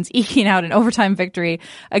Texans eking out an overtime victory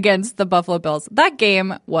against the Buffalo Bills. That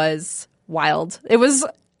game was wild. It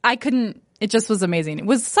just was amazing. It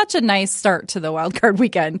was such a nice start to the wild card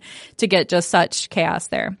weekend to get just such chaos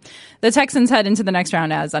there. The Texans head into the next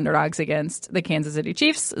round as underdogs against the Kansas City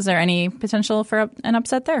Chiefs. Is there any potential for an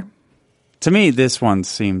upset there? To me, this one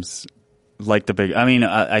seems like the big. I mean,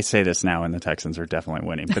 I say this now, and the Texans are definitely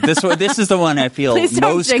winning. But this is the one I feel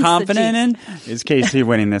most confident in is KC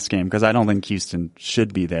winning this game because I don't think Houston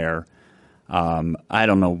should be there. I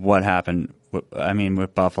don't know what happened.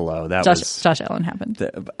 With Buffalo, Josh Allen happened.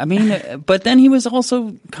 But then he was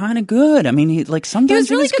also kind of good. I mean, sometimes he was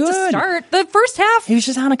really good to start. The first half, he was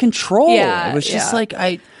just out of control. Yeah, it was just like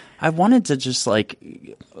I wanted to just someone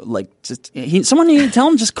need to tell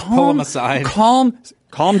him just pull him aside,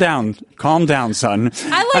 Calm down, son.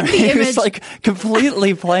 I like the image. He's like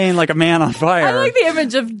completely playing like a man on fire. I like the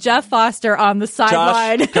image of Jeff Foster on the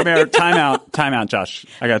sideline. Josh, come here. Time out, Josh.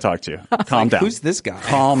 I got to talk to you. Calm down. Who's this guy?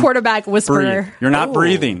 Calm. Quarterback whisperer. Breathe. You're not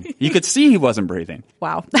breathing. You could see he wasn't breathing.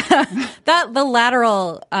 Wow. The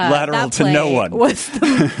lateral that to no one was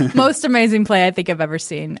the most amazing play I think I've ever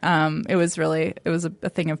seen. It was a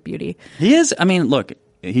thing of beauty. He is. I mean, look.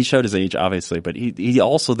 He showed his age, obviously, but he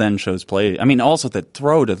also then shows play. I mean, also the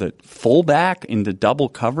throw to the fullback into double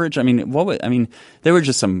coverage. I mean, there were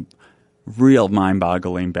just some real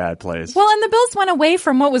mind-boggling bad plays. Well, and the Bills went away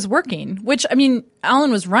from what was working, which, I mean,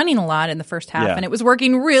 Allen was running a lot in the first half, and it was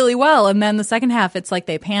working really well. And then the second half, it's like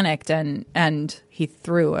they panicked, and he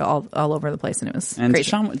threw all over the place, and it was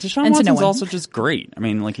crazy. Deshaun Watson's also just great. I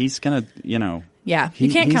mean, he's going to, Yeah,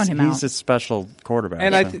 you can't count him out. He's a special quarterback.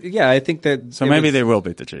 And I think that... So maybe they will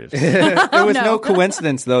beat the Chiefs. It was no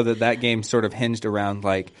coincidence, though, that game sort of hinged around,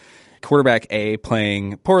 quarterback A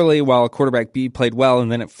playing poorly while quarterback B played well,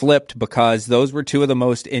 and then it flipped because those were two of the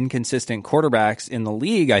most inconsistent quarterbacks in the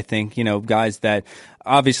league, I think. Guys that...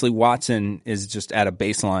 Obviously, Watson is just at a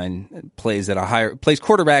baseline, plays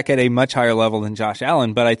quarterback at a much higher level than Josh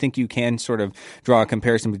Allen, but I think you can sort of draw a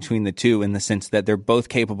comparison between the two in the sense that they're both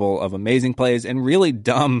capable of amazing plays and really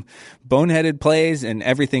dumb, boneheaded plays and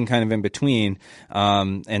everything kind of in between.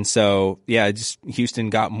 And so, just Houston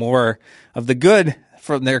got more of the good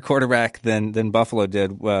from their quarterback than Buffalo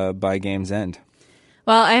did by game's end.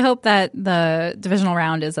 Well, I hope that the divisional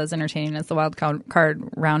round is as entertaining as the wild card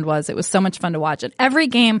round was. It was so much fun to watch. At every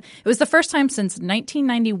game, it was the first time since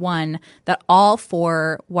 1991 that all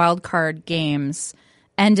 4 wild card games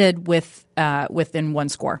ended within one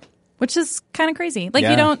score, which is kind of crazy.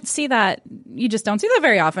 You don't see that. You just don't see that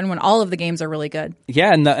very often when all of the games are really good.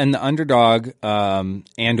 Yeah, and the underdog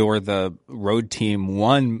and or the road team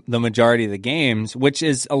won the majority of the games, which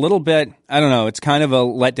is a little bit, I don't know, it's kind of a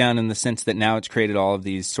letdown in the sense that now it's created all of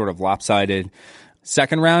these sort of lopsided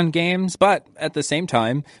second round games, but at the same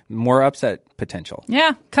time, more upset potential.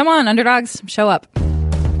 Yeah, come on, underdogs, show up.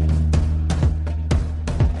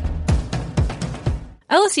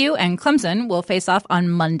 LSU and Clemson will face off on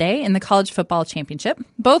Monday in the College Football Championship.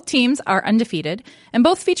 Both teams are undefeated, and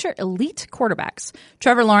both feature elite quarterbacks.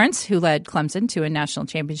 Trevor Lawrence, who led Clemson to a national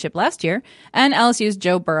championship last year, and LSU's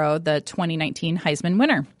Joe Burrow, the 2019 Heisman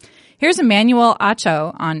winner. Here's Emmanuel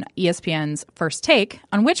Acho on ESPN's First Take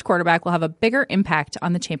on which quarterback will have a bigger impact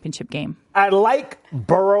on the championship game. I like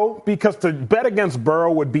Burrow because to bet against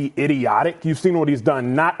Burrow would be idiotic. You've seen what he's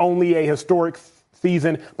done. Not only a historic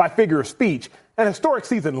season by figure of speech, an historic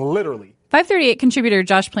season, literally. 538 contributor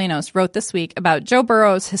Josh Planos wrote this week about Joe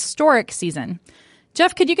Burrow's historic season.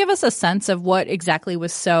 Jeff, could you give us a sense of what exactly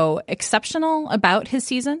was so exceptional about his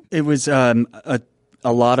season? It was a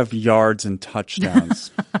lot of yards and touchdowns.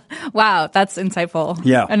 Wow, that's insightful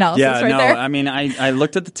analysis there. I mean, I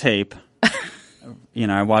looked at the tape.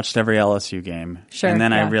 I watched every LSU game. Sure, and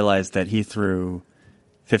then I realized that he threw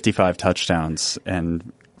 55 touchdowns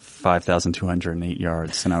and 5,208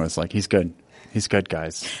 yards. And I was like, he's good. He's good,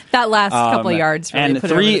 guys. That last couple of yards really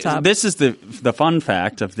put it over the top. This is the fun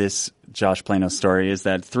fact of this Josh Plano story is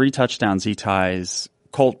that 3 touchdowns he ties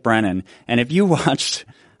Colt Brennan. And if you watched,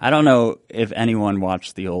 I don't know if anyone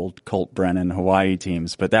watched the old Colt Brennan Hawaii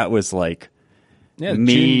teams, but that was like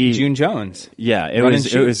June Jones. Yeah, it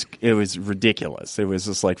was ridiculous. It was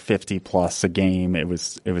just like 50 plus a game. It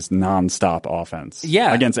was nonstop offense.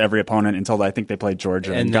 Yeah. Against every opponent until I think they played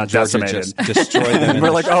Georgia and got decimated. Just destroyed them.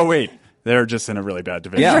 We're like, oh wait, they're just in a really bad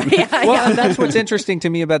division. Yeah. And that's what's interesting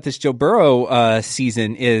to me about this Joe Burrow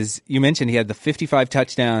season is you mentioned he had the 55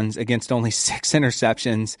 touchdowns against only 6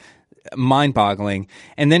 interceptions. Mind-boggling.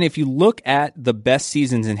 And then if you look at the best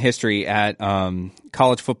seasons in history at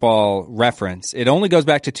College Football Reference, it only goes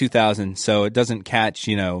back to 2000, so it doesn't catch,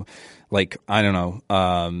 like, I don't know,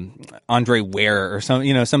 Andre Ware or some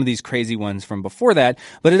of these crazy ones from before that.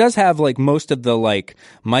 But it does have like most of the like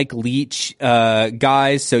Mike Leach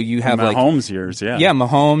guys. So you have Mahomes years, yeah. Yeah,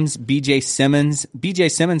 Mahomes, BJ Simmons.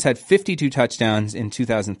 BJ Simmons had 52 touchdowns in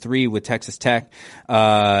 2003 with Texas Tech.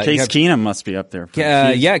 Case Keenum must be up there.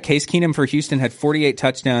 Case Keenum for Houston had 48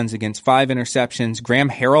 touchdowns against 5 interceptions. Graham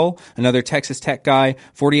Harrell, another Texas Tech guy,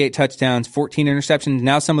 48 touchdowns, 14 interceptions.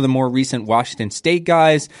 Now some of the more recent Washington State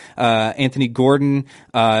guys, Anthony Gordon,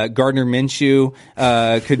 Gardner Minshew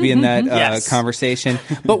could be in that yes. conversation.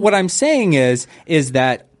 But what I'm saying is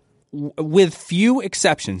that with few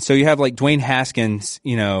exceptions, so you have like Dwayne Haskins,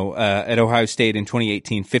 at Ohio State in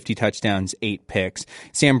 2018, 50 touchdowns, 8 picks.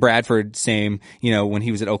 Sam Bradford, same, when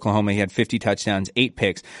he was at Oklahoma, he had 50 touchdowns, 8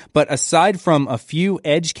 picks. But aside from a few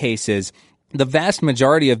edge cases, the vast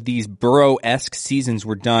majority of these Burrow-esque seasons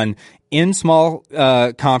were done in small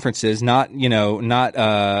conferences, not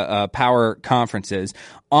power conferences,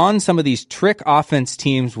 on some of these trick offense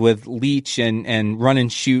teams with Leach and run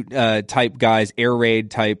and shoot type guys, air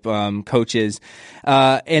raid type coaches.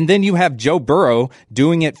 And then you have Joe Burrow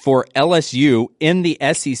doing it for LSU in the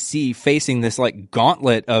SEC, facing this like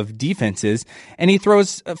gauntlet of defenses, and he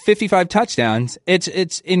throws 55 touchdowns.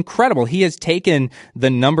 It's incredible. He has taken the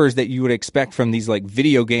numbers that you would expect from these like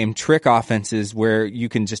video game trick offenses where you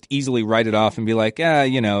can just easily write it off and be like,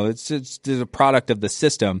 it's a product of the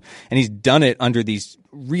system, and he's done it under these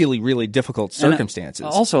really, really difficult circumstances. And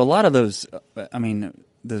also, a lot of those,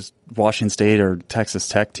 those Washington State or Texas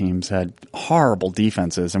Tech teams had horrible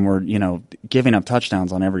defenses and were, giving up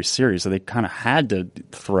touchdowns on every series. So they kind of had to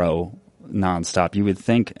throw nonstop. You would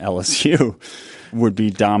think LSU would be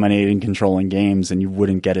dominating, controlling games, and you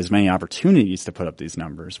wouldn't get as many opportunities to put up these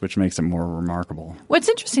numbers, which makes it more remarkable. What's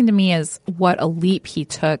interesting to me is what a leap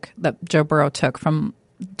that Joe Burrow took from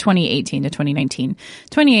 2018 to 2019.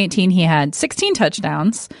 2018, he had 16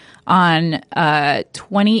 touchdowns on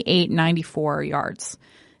 2,894 yards.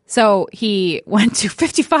 So he went to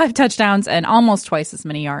 55 touchdowns and almost twice as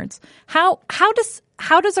many yards. How does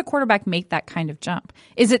a quarterback make that kind of jump?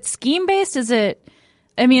 Is it scheme based? It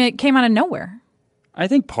came out of nowhere. I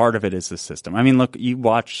think part of it is the system. I mean, look, you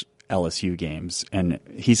watch LSU games and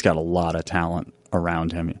he's got a lot of talent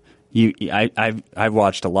around him. I've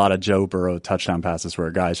watched a lot of Joe Burrow touchdown passes where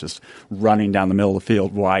a guy's just running down the middle of the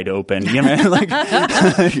field wide open.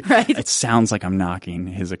 Right. It sounds like I'm knocking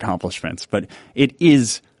his accomplishments, but it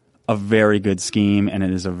is a very good scheme and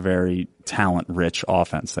it is a very talent-rich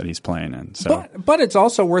offense that he's playing in. So, but it's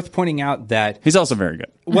also worth pointing out that he's also very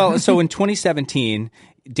good. Well, so in 2017,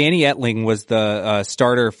 Danny Etling was the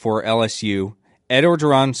starter for LSU. Ed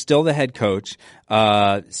Orgeron, still the head coach.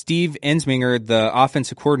 Steve Ensminger, the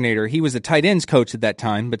offensive coordinator, he was a tight ends coach at that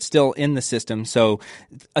time, but still in the system. So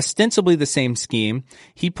ostensibly the same scheme.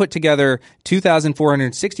 He put together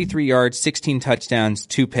 2,463 yards, 16 touchdowns,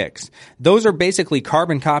 2 picks. Those are basically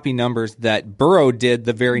carbon copy numbers that Burrow did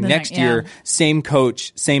the very next year. Same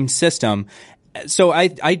coach, same system. So I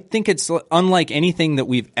think it's unlike anything that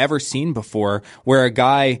we've ever seen before, where a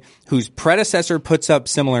guy whose predecessor puts up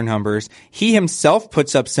similar numbers, he himself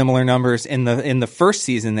puts up similar numbers in the first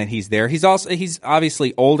season that he's there. He's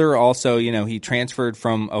obviously older. Also, he transferred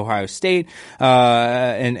from Ohio State,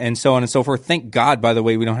 and so on and so forth. Thank God, by the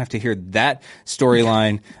way, we don't have to hear that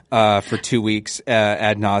storyline for 2 weeks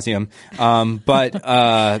ad nauseum.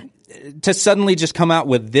 But to suddenly just come out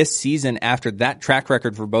with this season after that track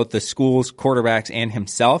record for both the schools, quarterbacks, and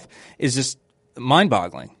himself is just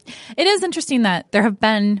mind-boggling. It is interesting that there have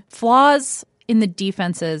been flaws in the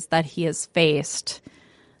defenses that he has faced,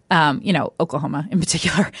 Oklahoma in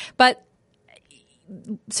particular. But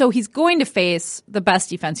so he's going to face the best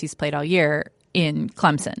defense he's played all year in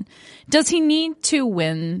Clemson. Does he need to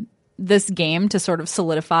win this game to sort of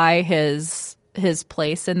solidify his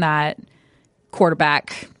place in that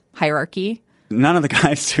quarterback hierarchy. None of the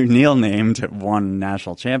guys who Neil named have won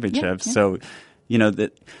national championships. Yeah. So,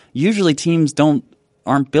 that usually teams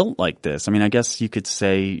aren't built like this. I mean, I guess you could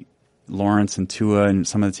say Lawrence and Tua and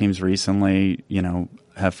some of the teams recently,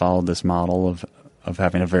 have followed this model of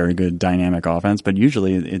having a very good dynamic offense, but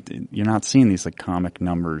usually you're not seeing these like comic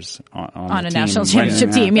numbers on a national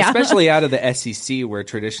championship team, yeah. Especially out of the SEC, where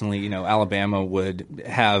traditionally, Alabama would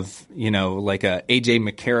have, like a AJ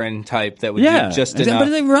McCarron type that would do just enough. But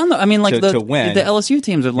they run to win. The LSU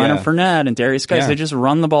teams with Leonard Fournette and Darius Geis, they just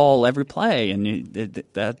run the ball every play, and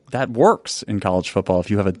that works in college football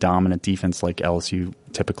if you have a dominant defense like LSU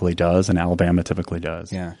typically does and Alabama typically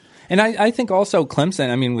does. Yeah. And I think also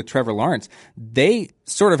Clemson, with Trevor Lawrence, they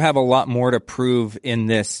sort of have a lot more to prove in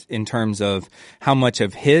this in terms of how much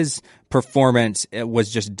of his performance was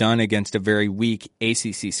just done against a very weak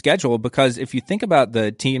ACC schedule. Because if you think about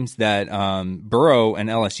the teams that Burrow and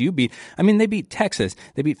LSU beat, they beat Texas,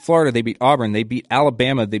 they beat Florida, they beat Auburn, they beat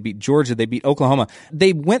Alabama, they beat Georgia, they beat Oklahoma.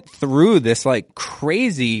 They went through this like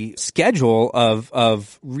crazy schedule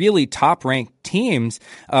of really top-ranked teams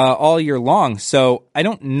all year long. So I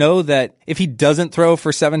don't know that if he doesn't throw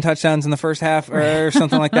for 7 touchdowns in the first half or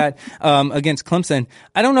something like that against Clemson,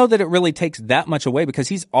 I don't know that it really takes that much away, because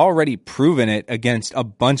he's already proven it against a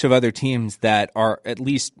bunch of other teams that are at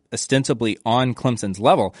least ostensibly on Clemson's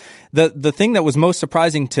level. The thing that was most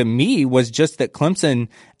surprising to me was just that Clemson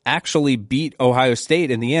actually beat Ohio State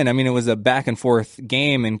in the end. It was a back and forth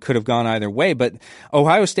game and could have gone either way, but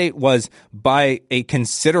Ohio State was by a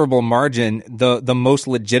considerable margin the most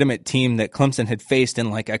legitimate team that Clemson had faced in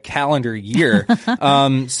like a calendar year.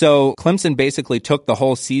 So Clemson basically took the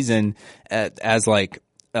whole season as like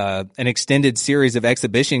an extended series of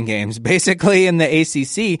exhibition games basically in the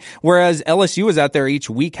ACC, whereas LSU was out there each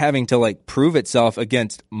week having to like prove itself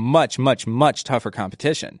against much, much, much tougher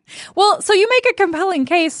competition. Well, so you make a compelling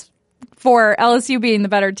case for LSU being the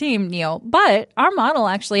better team, Neil, but our model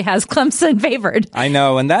actually has Clemson favored. I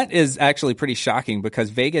know, and that is actually pretty shocking,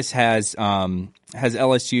 because Vegas has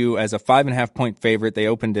LSU as a 5.5 point favorite. They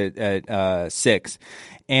opened it at 6,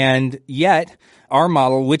 and yet our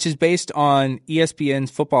model, which is based on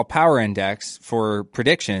ESPN's Football Power Index for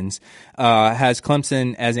predictions, has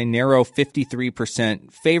Clemson as a narrow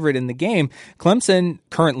 53% favorite in the game. Clemson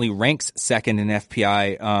currently ranks second in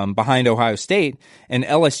FPI behind Ohio State, and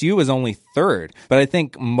LSU is only third. But I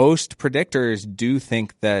think most predictors do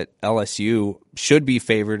think that LSU should be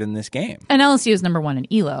favored in this game. And LSU is number 1 in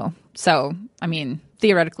ELO. So,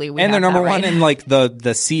 theoretically, and they're number one in like the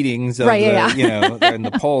seedings of they're in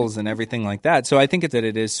the polls and everything like that. So I think that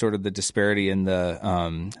it is sort of the disparity in the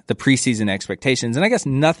preseason expectations. And I guess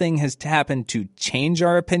nothing has happened to change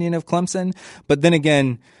our opinion of Clemson, but then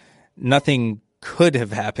again, nothing could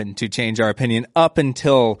have happened to change our opinion up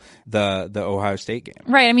until the Ohio State game.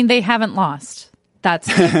 Right. They haven't lost. That's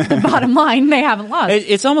the bottom line. They haven't lost.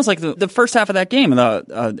 It's almost like the first half of that game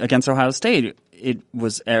against Ohio State. It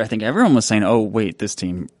was, I think everyone was saying, oh, wait, this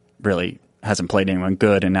team really hasn't played anyone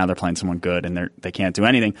good, and now they're playing someone good, and they can't do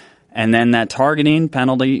anything. And then that targeting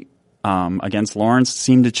penalty against Lawrence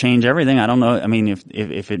seemed to change everything. I don't know.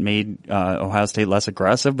 If it made Ohio State less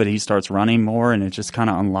aggressive, but he starts running more, and it just kind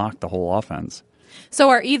of unlocked the whole offense. So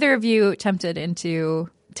are either of you tempted into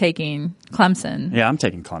taking Clemson? Yeah, I'm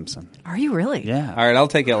taking Clemson. Are you really? Yeah. All right, I'll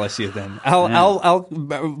take LSU then. I'll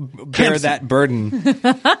bear that burden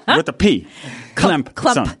with a P.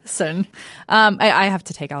 Clemson. I have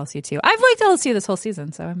to take LSU too. I've liked LSU this whole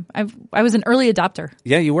season, so I was an early adopter.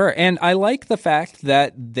 Yeah, you were, and I like the fact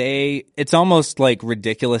that it's almost like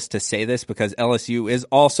ridiculous to say this, because LSU is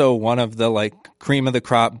also one of the like cream of the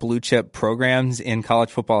crop blue chip programs in college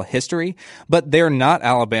football history, but they're not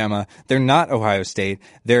Alabama, they're not Ohio State,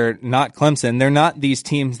 they're not Clemson, they're not these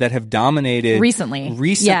teams that have dominated recently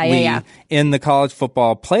in the college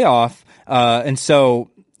football playoff, and so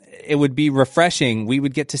it would be refreshing. We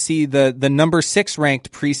would get to see the number 6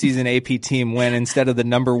 ranked preseason AP team win instead of the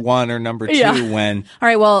number 1 or number 2 win. All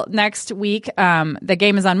right. Well, next week, the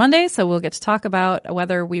game is on Monday, so we'll get to talk about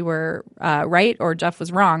whether we were right or Jeff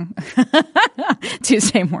was wrong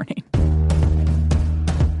Tuesday morning.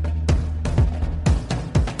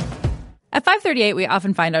 At 5:38, we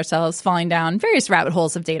often find ourselves falling down various rabbit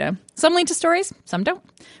holes of data. Some lead to stories, some don't.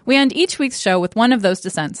 We end each week's show with one of those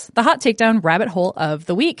descents, the hot takedown rabbit hole of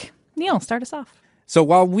the week. Neil, start us off. So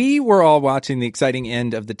while we were all watching the exciting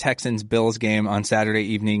end of the Texans-Bills game on Saturday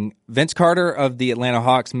evening, Vince Carter of the Atlanta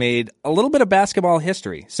Hawks made a little bit of basketball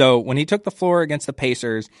history. So when he took the floor against the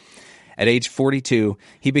Pacers, at age 42.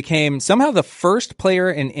 He became somehow the first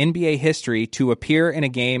player in NBA history to appear in a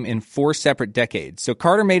game in 4 separate decades. So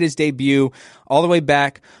Carter made his debut all the way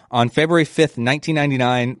back on February 5th,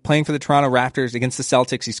 1999, playing for the Toronto Raptors against the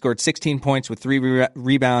Celtics. He scored 16 points with 3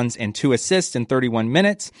 rebounds and 2 assists in 31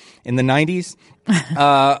 minutes in the 90s.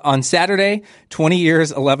 On Saturday, 20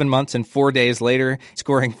 years, 11 months, and 4 days later,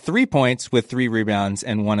 scoring 3 points with 3 rebounds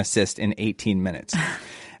and 1 assist in 18 minutes.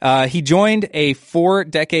 He joined a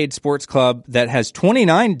 4-decade sports club that has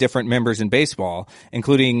 29 different members in baseball,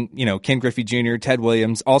 including, Ken Griffey Jr., Ted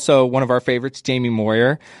Williams, also one of our favorites, Jamie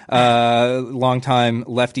Moyer, longtime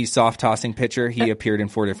lefty soft-tossing pitcher. He appeared in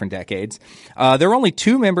 4 different decades. There are only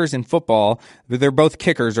 2 members in football. They're both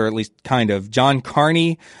kickers, or at least kind of. John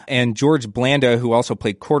Carney and George Blanda, who also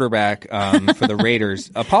played quarterback for the Raiders.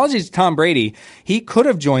 Apologies to Tom Brady. He could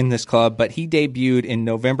have joined this club, but he debuted in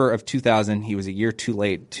November of 2000. He was a year too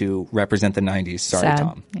late to represent the 90s. Sorry, Sad.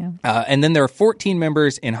 Tom. Yeah. And then there are 14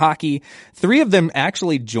 members in hockey. 3 of them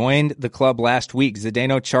actually joined the club last week: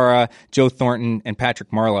 Zdeno Chara, Joe Thornton, and Patrick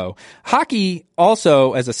Marleau. Hockey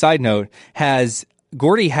also, as a side note, has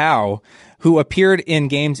Gordie Howe, who appeared in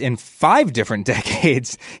games in 5 different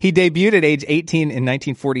decades. He debuted at age 18 in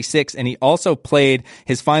 1946, and he also played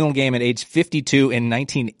his final game at age 52 in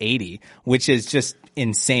 1980, which is just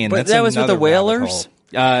insane. But That's that was with the another rabbit Whalers? hole.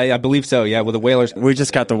 I believe so, yeah, with the Whalers. We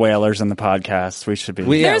just got the Whalers in the podcast. We should be.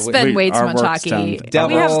 There's been way too our much work's hockey. done.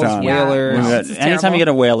 Devils, Done. Whalers. It's Anytime terrible. you get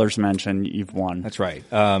a Whalers mention, you've won. That's right.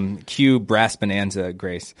 Cue Brass Bonanza,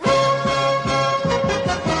 Grace.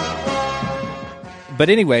 But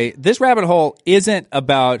anyway, this rabbit hole isn't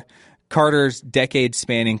about Carter's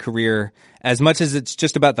decade-spanning career as much as it's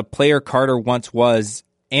just about the player Carter once was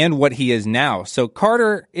and what he is now. So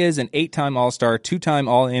Carter is an 8-time All-Star, 2-time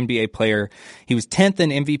All-NBA player. He was 10th in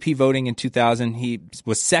MVP voting in 2000. He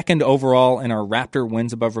was 2nd overall in our Raptor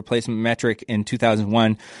wins above replacement metric in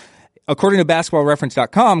 2001. According to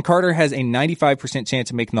basketballreference.com, Carter has a 95% chance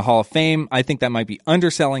of making the Hall of Fame. I think that might be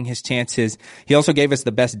underselling his chances. He also gave us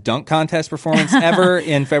the best dunk contest performance ever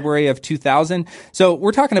in February of 2000. So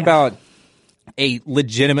we're talking about a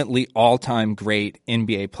legitimately all-time great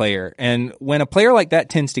NBA player. And when a player like that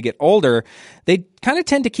tends to get older, they kind of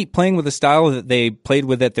tend to keep playing with a style that they played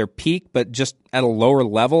with at their peak, but just at a lower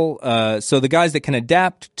level. So the guys that can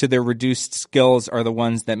adapt to their reduced skills are the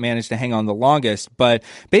ones that manage to hang on the longest. But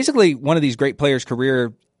basically, one of these great players'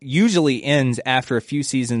 career usually ends after a few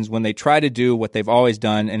seasons when they try to do what they've always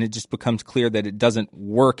done and it just becomes clear that it doesn't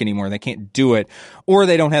work anymore. They can't do it, or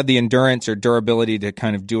they don't have the endurance or durability to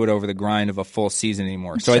kind of do it over the grind of a full season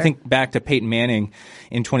anymore. So I think back to Peyton Manning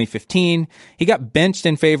in 2015. He got benched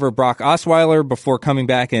in favor of Brock Osweiler before coming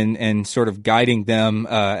back and sort of guiding them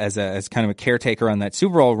as kind of a caretaker on that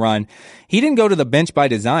Super Bowl run. He didn't go to the bench by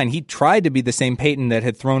design. He tried to be the same Peyton that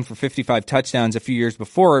had thrown for 55 touchdowns a few years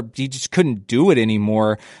before. He just couldn't do it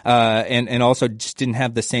anymore. And also just didn't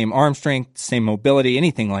have the same arm strength, same mobility,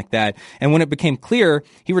 anything like that. And when it became clear,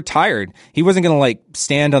 he retired. He wasn't going to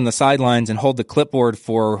stand on the sidelines and hold the clipboard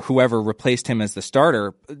for whoever replaced him as the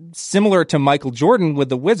starter. Similar to Michael Jordan with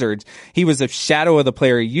the Wizards, he was a shadow of the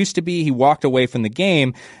player he used to be. He walked away from the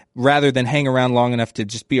game rather than hang around long enough to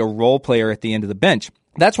just be a role player at the end of the bench.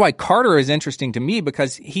 That's why Carter is interesting to me,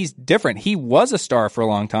 because he's different. He was a star for a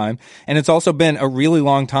long time, and it's also been a really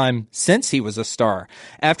long time since he was a star.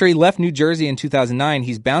 After he left New Jersey in 2009,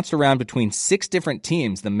 he's bounced around between 6 different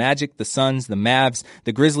teams: the Magic, the Suns, the Mavs,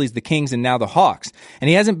 the Grizzlies, the Kings, and now the Hawks. And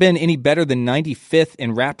he hasn't been any better than 95th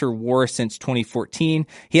in Raptor WAR since 2014.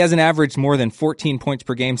 He hasn't averaged more than 14 points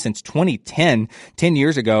per game since 2010, 10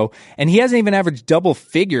 years ago, and he hasn't even averaged double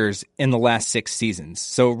figures in the last 6 seasons.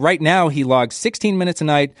 So right now, he logs 16 minutes a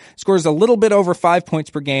night, scores a little bit over 5 points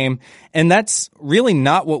per game, and that's really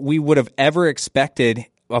not what we would have ever expected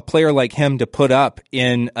a player like him to put up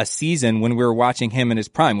in a season when we were watching him in his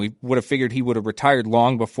prime. We would have figured he would have retired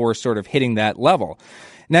long before sort of hitting that level.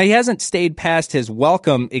 Now, he hasn't stayed past his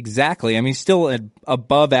welcome exactly. I mean, he's still an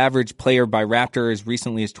above-average player by Raptor as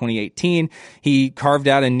recently as 2018. He carved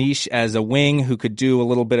out a niche as a wing who could do a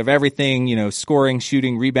little bit of everything, scoring,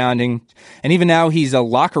 shooting, rebounding. And even now, he's a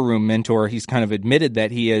locker room mentor. He's kind of admitted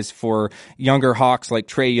that he is for younger Hawks like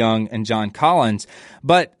Trae Young and John Collins.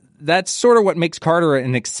 But that's sort of what makes Carter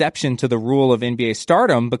an exception to the rule of NBA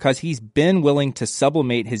stardom, because he's been willing to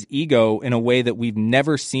sublimate his ego in a way that we've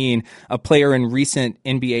never seen a player in recent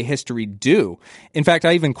NBA history do. In fact,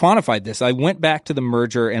 I even quantified this. I went back to the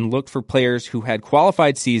merger and looked for players who had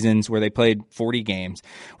qualified seasons where they played 40 games,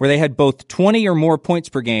 where they had both 20 or more points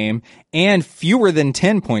per game and fewer than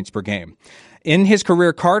 10 points per game. In his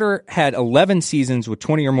career, Carter had 11 seasons with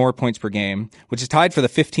 20 or more points per game, which is tied for the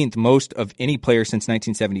 15th most of any player since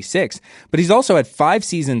 1976. But he's also had 5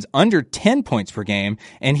 seasons under 10 points per game,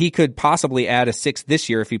 and he could possibly add a 6th this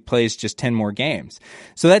year if he plays just 10 more games.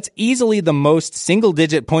 So that's easily the most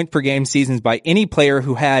single-digit point per game seasons by any player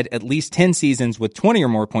who had at least 10 seasons with 20 or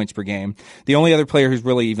more points per game. The only other player who's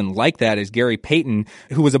really even like that is Gary Payton,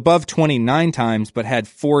 who was above 29 times but had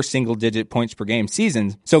 4 single-digit points per game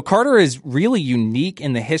seasons. So Carter is really unique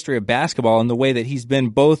in the history of basketball in the way that he's been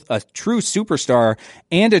both a true superstar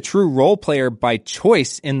and a true role player by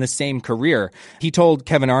choice in the same career. He told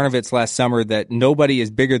Kevin Arnovitz last summer that nobody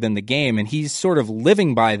is bigger than the game, and he's sort of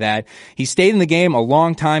living by that. He stayed in the game a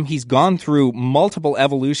long time. He's gone through multiple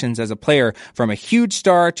evolutions as a player, from a huge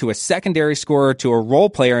star to a secondary scorer to a role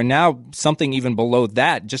player, and now something even below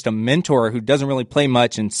that, just a mentor who doesn't really play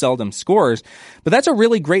much and seldom scores. But that's a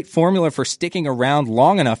really great formula for sticking around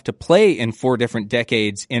long enough to play in 4 different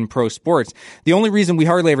decades in pro sports. The only reason we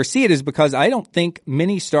hardly ever see it is because I don't think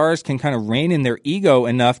many stars can kind of rein in their ego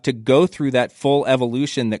enough to go through that full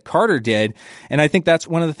evolution that Carter did. And I think that's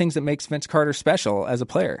one of the things that makes Vince Carter special as a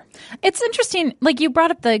player. It's interesting. Like, you brought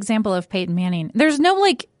up the example of Peyton Manning. There's no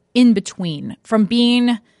like in between from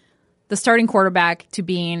being the starting quarterback to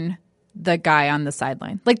being the guy on the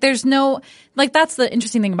sideline. Like, there's no, like, that's the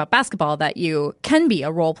interesting thing about basketball, that you can be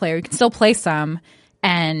a role player. You can still play some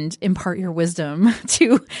and impart your wisdom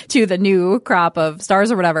to the new crop of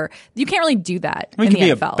stars or whatever. You can't really do that in the be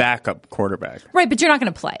NFL. A backup quarterback. Right, but you're not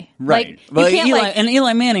going to play. Right. Like, But you can't,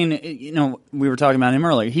 Eli Manning, you know, we were talking about him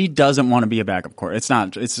earlier. He doesn't want to be a backup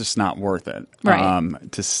quarterback. It's just not worth it.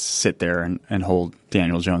 Right. To sit there and hold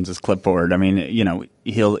Daniel Jones's clipboard. I mean, you know,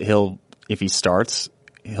 he'll if he starts,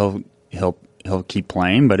 he'll keep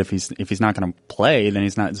playing, but if he's not going to play, then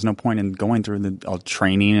there's no point in going through the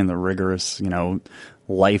training and the rigorous, you know,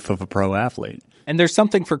 life of a pro athlete. And there's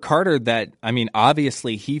something for Carter that, I mean,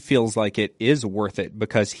 obviously he feels like it is worth it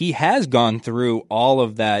because he has gone through all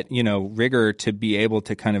of that, you know, rigor to be able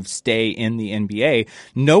to kind of stay in the NBA,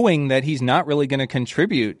 knowing that he's not really going to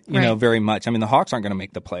contribute, you know, very much. I mean, the Hawks aren't going to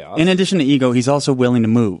make the playoffs. In addition to ego, he's also willing to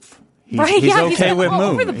move. He's okay with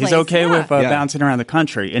moving. He's okay with bouncing around the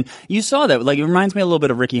country. And you saw that. Like, it reminds me a little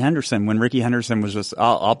bit of Ricky Henderson, when Ricky Henderson was just,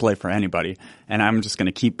 I'll play for anybody, and I'm just going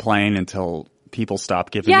to keep playing until people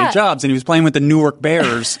stop giving me jobs. And he was playing with the Newark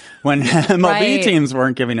Bears when MLB teams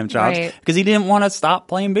weren't giving him jobs because he didn't want to stop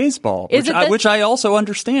playing baseball, which I also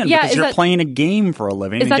understand, because you're playing a game for a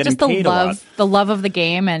living and getting paid a lot. The love of the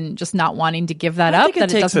game and just not wanting to give that up? I think it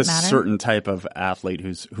takes a certain type of athlete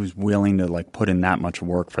who's willing to like put in that much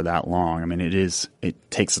work for that long. I mean,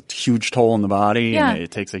 it takes a huge toll on the body and it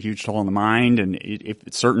takes a huge toll on the mind. And if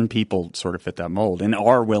certain people sort of fit that mold and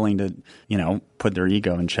are willing to, you know, put their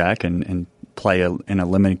ego in check and play in a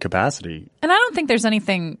limited capacity. And I don't think there's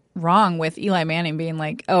anything wrong with Eli Manning being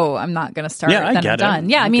like, oh, I'm not going to start, then I'm done.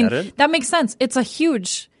 Yeah, I mean, that makes sense. It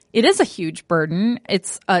is a huge burden.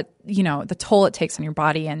 It's you know, the toll it takes on your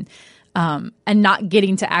body, and not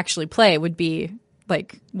getting to actually play would be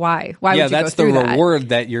like, why would you go through that? Yeah, that's the reward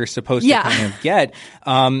that you're supposed to kind of get.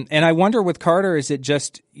 And I wonder with Carter, is it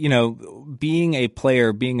just, you know, being a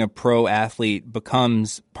player, being a pro athlete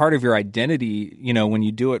becomes part of your identity, you know, when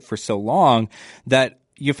you do it for so long, that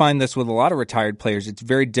you find this with a lot of retired players. It's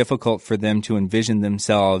very difficult for them to envision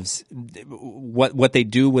themselves, what they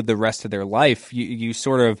do with the rest of their life. You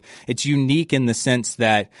sort of, it's unique in the sense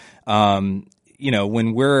that, you know,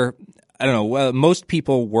 when most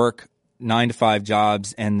people work 9-to-5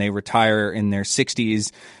 jobs and they retire in their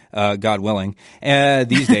 60s, God willing,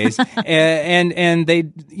 these days. And they,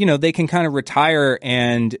 you know, they can kind of retire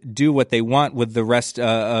and do what they want with the rest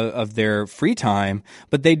of their free time,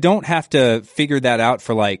 but they don't have to figure that out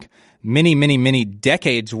for like many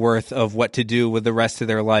decades worth of what to do with the rest of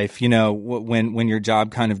their life, you know, when your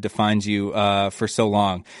job kind of defines you for so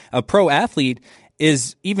long. A pro athlete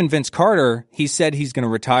is, even Vince Carter, he said he's going to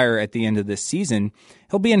retire at the end of this season.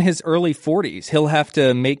 He'll be in his early 40s. He'll have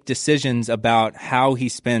to make decisions about how he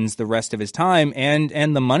spends the rest of his time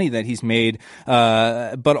and the money that he's made,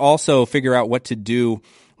 but also figure out what to do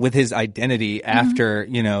with his identity after,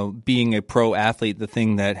 you know, being a pro athlete, the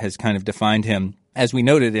thing that has kind of defined him, as we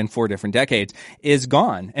noted, in 4 different decades, is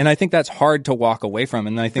gone. And I think that's hard to walk away from.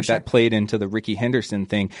 And I think that played into the Ricky Henderson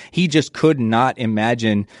thing. He just could not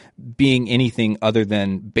imagine being anything other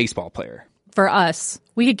than baseball player. for us,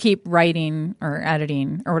 we could keep writing or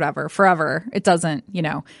editing or whatever forever. It doesn't,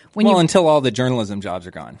 until all the journalism jobs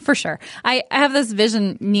are gone. For sure. I have this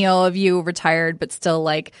vision, Neil, of you retired, but still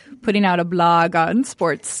like putting out a blog on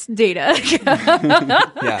sports data.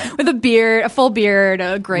 Yeah. With a beard, a full beard,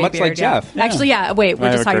 a gray Much beard. like Jeff. Yeah. Actually, wait,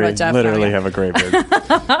 we're just talking about Jeff. Literally have a gray beard.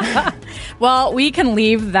 Well, we can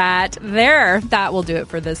leave that there. That will do it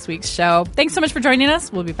for this week's show. Thanks so much for joining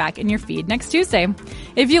us. We'll be back in your feed next Tuesday.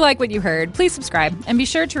 If you like what you heard, please subscribe and be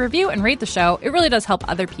sure to review and rate the show. It really does help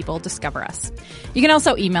other people discover us. You can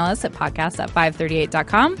also email us at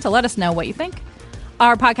podcast@538.com to let us know what you think.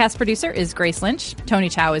 Our podcast producer is Grace Lynch. Tony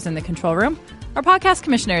Chow is in the control room. Our podcast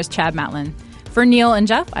commissioner is Chad Matlin. For Neil and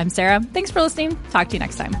Jeff, I'm Sarah. Thanks for listening. Talk to you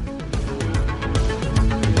next time.